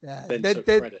 Yeah, then took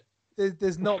credit.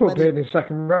 There's not probably many. In the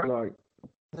second row, like.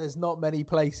 There's not many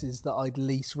places that I'd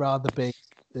least rather be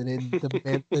than in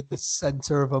the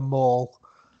centre of a mall.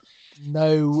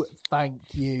 No,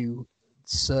 thank you,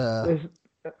 sir.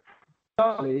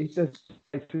 I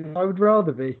would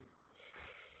rather be.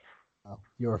 Oh,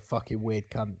 you're a fucking weird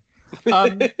cunt.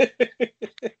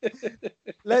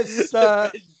 Let's.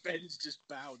 Ben's just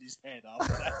bowed his head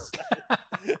after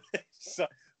that. So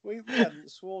we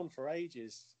haven't sworn for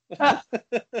ages.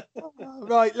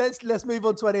 Right, let's move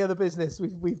on to any other business.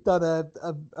 We've done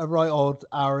a right odd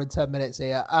hour and 10 minutes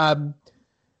here.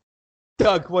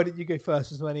 Doug, why didn't you go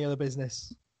first? Was there any other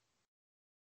business?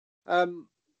 I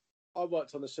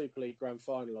worked on the Super League Grand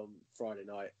Final on Friday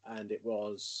night, and it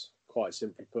was, quite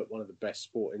simply put, one of the best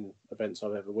sporting events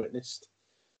I've ever witnessed.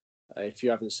 If you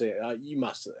haven't seen it,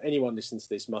 anyone listening to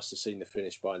this must have seen the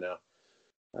finish by now.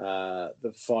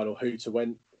 The final hooter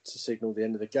went to signal the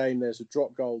end of the game. There's a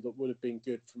drop goal that would have been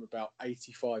good from about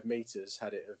 85 metres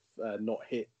had it not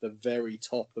hit the very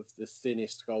top of the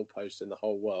thinnest goalpost in the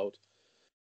whole world.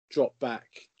 Dropped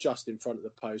back just in front of the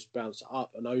post, bounced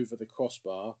up and over the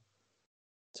crossbar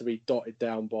to be dotted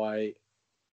down by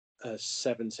a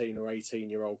 17 or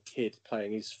 18-year-old kid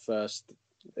playing his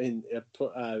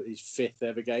his fifth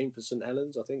ever game for St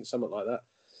Helens, I think, something like that,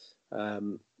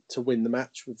 to win the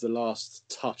match with the last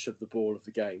touch of the ball of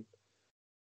the game.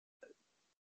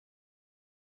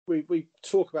 We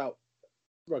talk about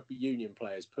rugby union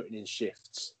players putting in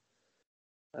shifts.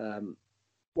 One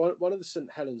of the St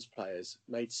Helens players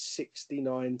made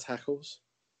 69 tackles.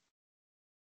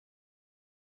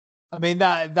 I mean,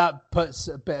 that puts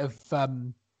a bit of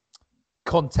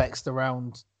context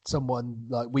around someone.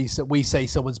 Like we say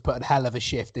someone's put a hell of a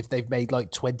shift if they've made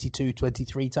like 22,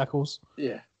 23 tackles.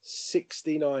 Yeah,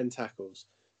 69 tackles.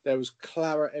 There was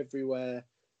claret everywhere.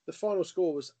 The final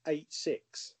score was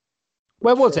 8-6.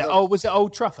 Where was it? Oh, was it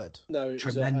Old Trafford? No, it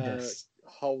Tremendous. was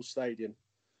Hull Stadium.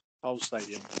 Yeah,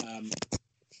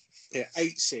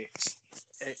 8-6.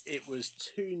 It was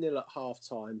 2-0 at half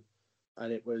time,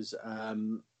 and it was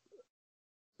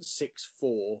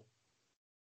 6-4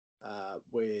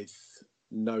 with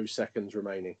no seconds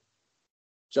remaining.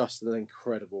 Just an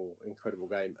incredible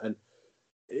game, and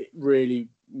it really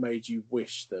made you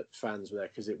wish that fans were there,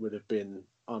 because it would have been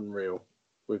unreal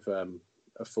with a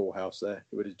full house there.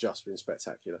 It would have just been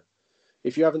spectacular.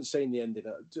 If you haven't seen the ending,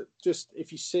 just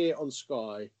if you see it on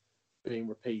Sky being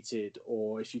repeated,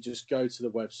 or if you just go to the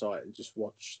website and just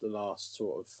watch the last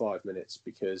sort of 5 minutes,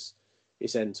 because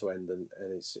it's end to end and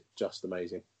it's just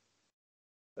amazing.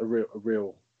 A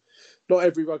real. Not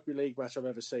every rugby league match I've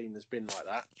ever seen has been like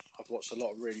that. I've watched a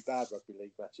lot of really bad rugby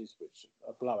league matches, which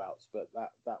are blowouts, but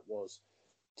that was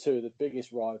two of the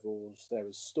biggest rivals. There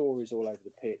was stories all over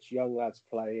the pitch, young lads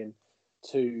playing,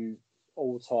 two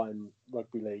all-time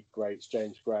rugby league greats,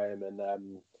 James Graham and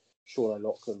Sean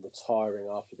O'Loughlin, retiring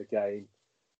after the game.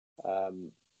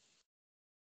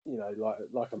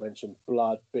 Like I mentioned,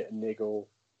 blood, bit and niggle.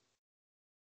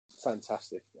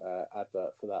 Fantastic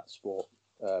advert for that sport.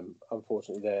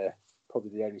 Unfortunately, they're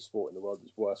probably the only sport in the world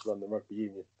that's worse run than rugby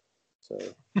union. So,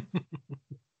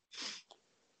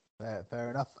 fair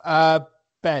enough.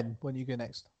 Ben, when you go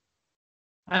next?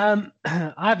 I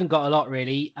haven't got a lot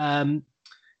really.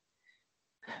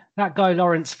 That guy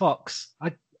Lawrence Fox,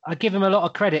 I give him a lot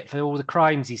of credit for all the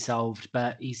crimes he solved,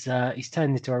 but he's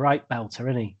turned into a right belter,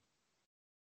 isn't he?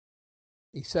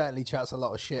 He certainly chats a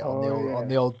lot of shit on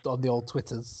the old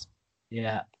Twitters.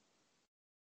 Yeah.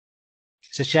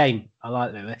 It's a shame. I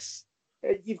like Lewis.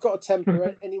 You've got to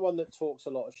temper anyone that talks a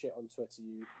lot of shit on Twitter.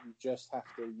 You just have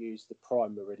to use the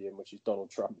prime meridian, which is Donald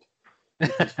Trump.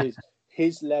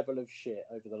 His level of shit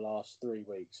over the last 3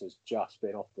 weeks has just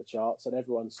been off the charts, and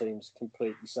everyone seems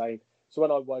completely sane. So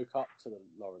when I woke up to the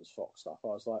Lawrence Fox stuff, I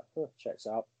was like, checks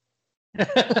out.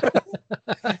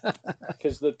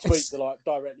 Because the tweet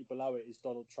directly below it is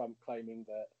Donald Trump claiming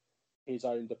that his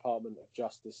own Department of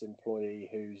Justice employee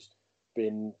who's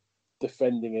been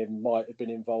defending him might have been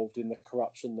involved in the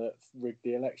corruption that rigged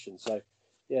the election. So,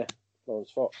 yeah,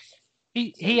 Lawrence Fox.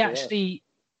 He actually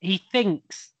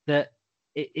thinks that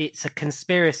it's a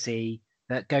conspiracy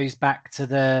that goes back to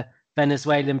the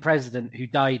Venezuelan president who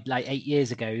died like 8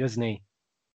 years ago, doesn't he?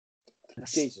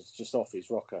 Jesus, just off his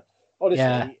rocker.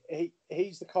 Honestly,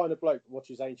 he's the kind of bloke that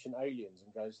watches Ancient Aliens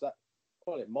and goes,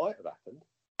 it might have happened.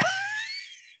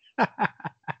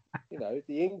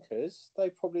 The Incas, they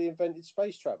probably invented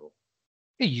space travel.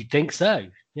 You'd think so,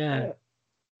 yeah.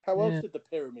 How else did the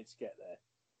pyramids get there?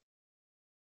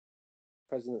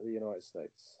 President of the United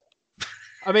States.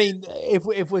 I mean, if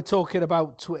we're talking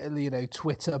about Twitter,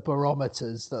 Twitter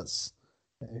barometers,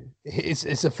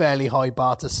 it's a fairly high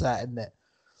bar to set, isn't it?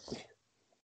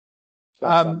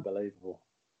 That's unbelievable.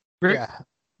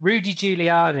 Rudy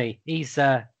Giuliani,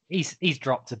 he's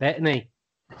dropped a bit, hasn't he?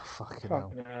 Fucking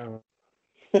hell.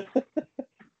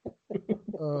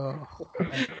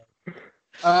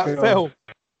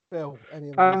 Phil,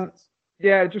 any other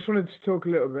I just wanted to talk a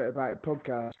little bit about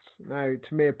podcasts. Now,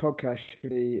 to me, a podcast should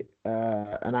be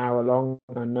an hour long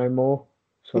and no more.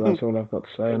 So that's all I've got to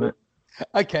say on it.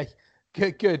 Okay.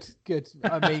 Good.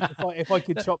 I mean, if I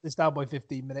could chop this down by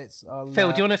 15 minutes,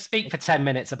 Phil, do you want to speak for 10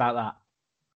 minutes about that?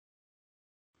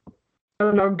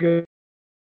 No, I'm good.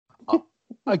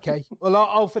 Okay. Well,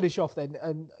 I'll finish off then.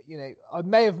 And, I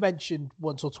may have mentioned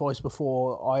once or twice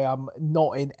before, I am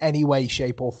not in any way,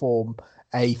 shape or form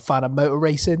a fan of motor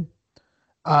racing.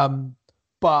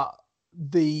 But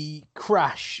the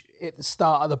crash at the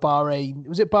start of the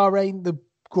Bahrain, the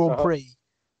Grand Prix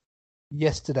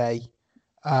yesterday,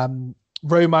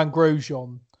 Romain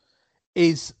Grosjean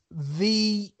is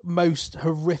the most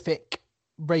horrific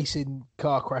racing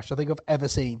car crash I think I've ever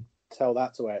seen. Tell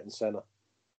that to Ayrton Senna.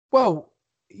 Well,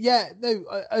 yeah, no,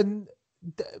 and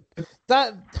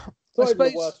that it's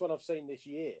the worst one I've seen this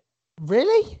year.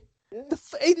 Really? Yeah.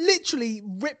 It literally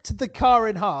ripped the car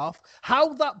in half.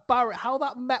 How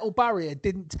that metal barrier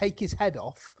didn't take his head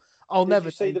off, I'll never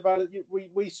see.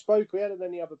 We spoke. We hadn't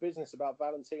any other business about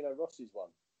Valentino Rossi's one.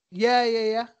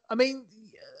 Yeah. I mean,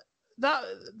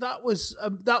 that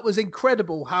was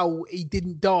incredible how he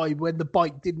didn't die when the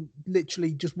bike didn't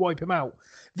literally just wipe him out.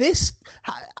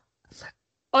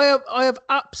 I have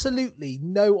absolutely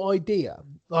no idea.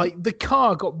 Like, the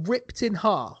car got ripped in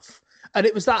half. And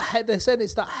it was they're saying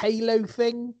it's that halo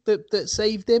thing that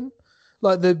saved him,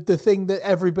 like the thing that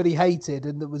everybody hated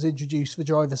and that was introduced for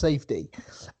driver safety.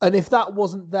 And if that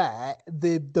wasn't there,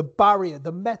 the barrier,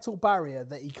 the metal barrier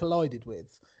that he collided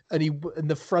with, and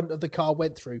the front of the car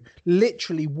went through,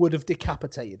 literally would have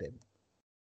decapitated him.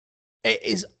 It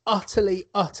is utterly,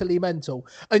 utterly mental.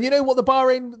 And you know what the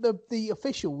Bahrain, the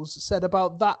officials said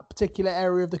about that particular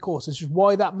area of the course, which is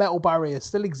why that metal barrier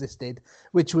still existed,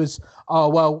 which was,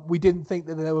 we didn't think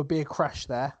that there would be a crash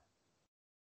there.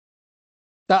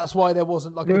 That's why there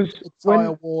wasn't like a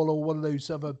tyre wall or one of those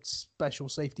other special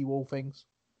safety wall things.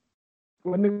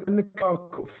 When the car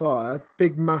caught fire,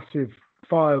 big, massive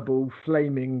fireball,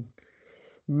 flaming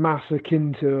mass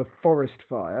akin to a forest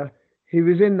fire, he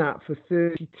was in that for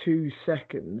 32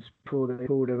 seconds before they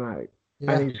pulled him out.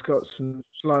 Yeah. And he's got some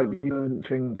slightly burnt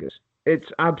fingers.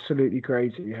 It's absolutely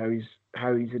crazy how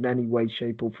he's in any way,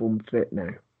 shape or form fit now.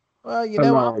 Well, you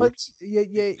know what happens? You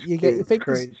get your fingers.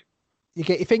 Crazy. You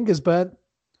get your fingers burnt.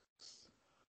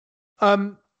 I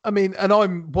mean, and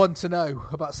I'm one to know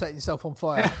about setting yourself on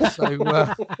fire. So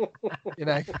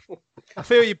I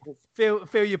feel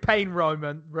your pain,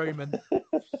 Roman.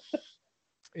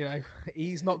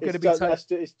 He's not going to be.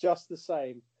 It's just the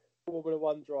same. Formula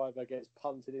One driver gets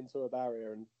punted into a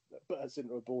barrier and bursts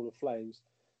into a ball of flames.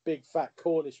 Big fat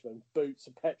Cornishman boots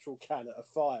a petrol can at a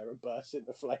fire and bursts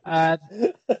into flames.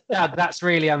 That's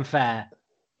really unfair.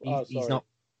 He's not.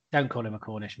 Don't call him a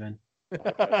Cornishman.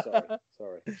 Okay,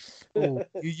 sorry. Oh,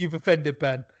 you've offended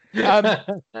Ben.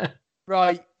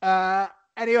 Right.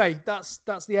 Anyway, that's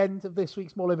the end of this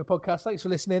week's More Over podcast. Thanks for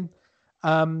listening.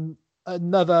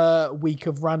 Another week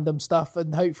of random stuff,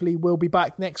 and hopefully we'll be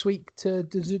back next week to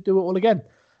do it all again.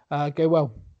 Go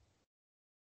well.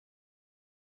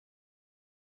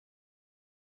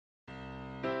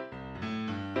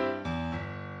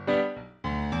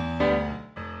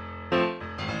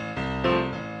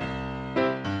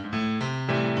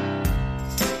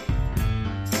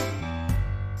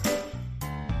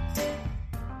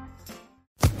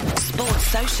 Sports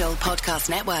Social Podcast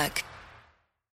Network.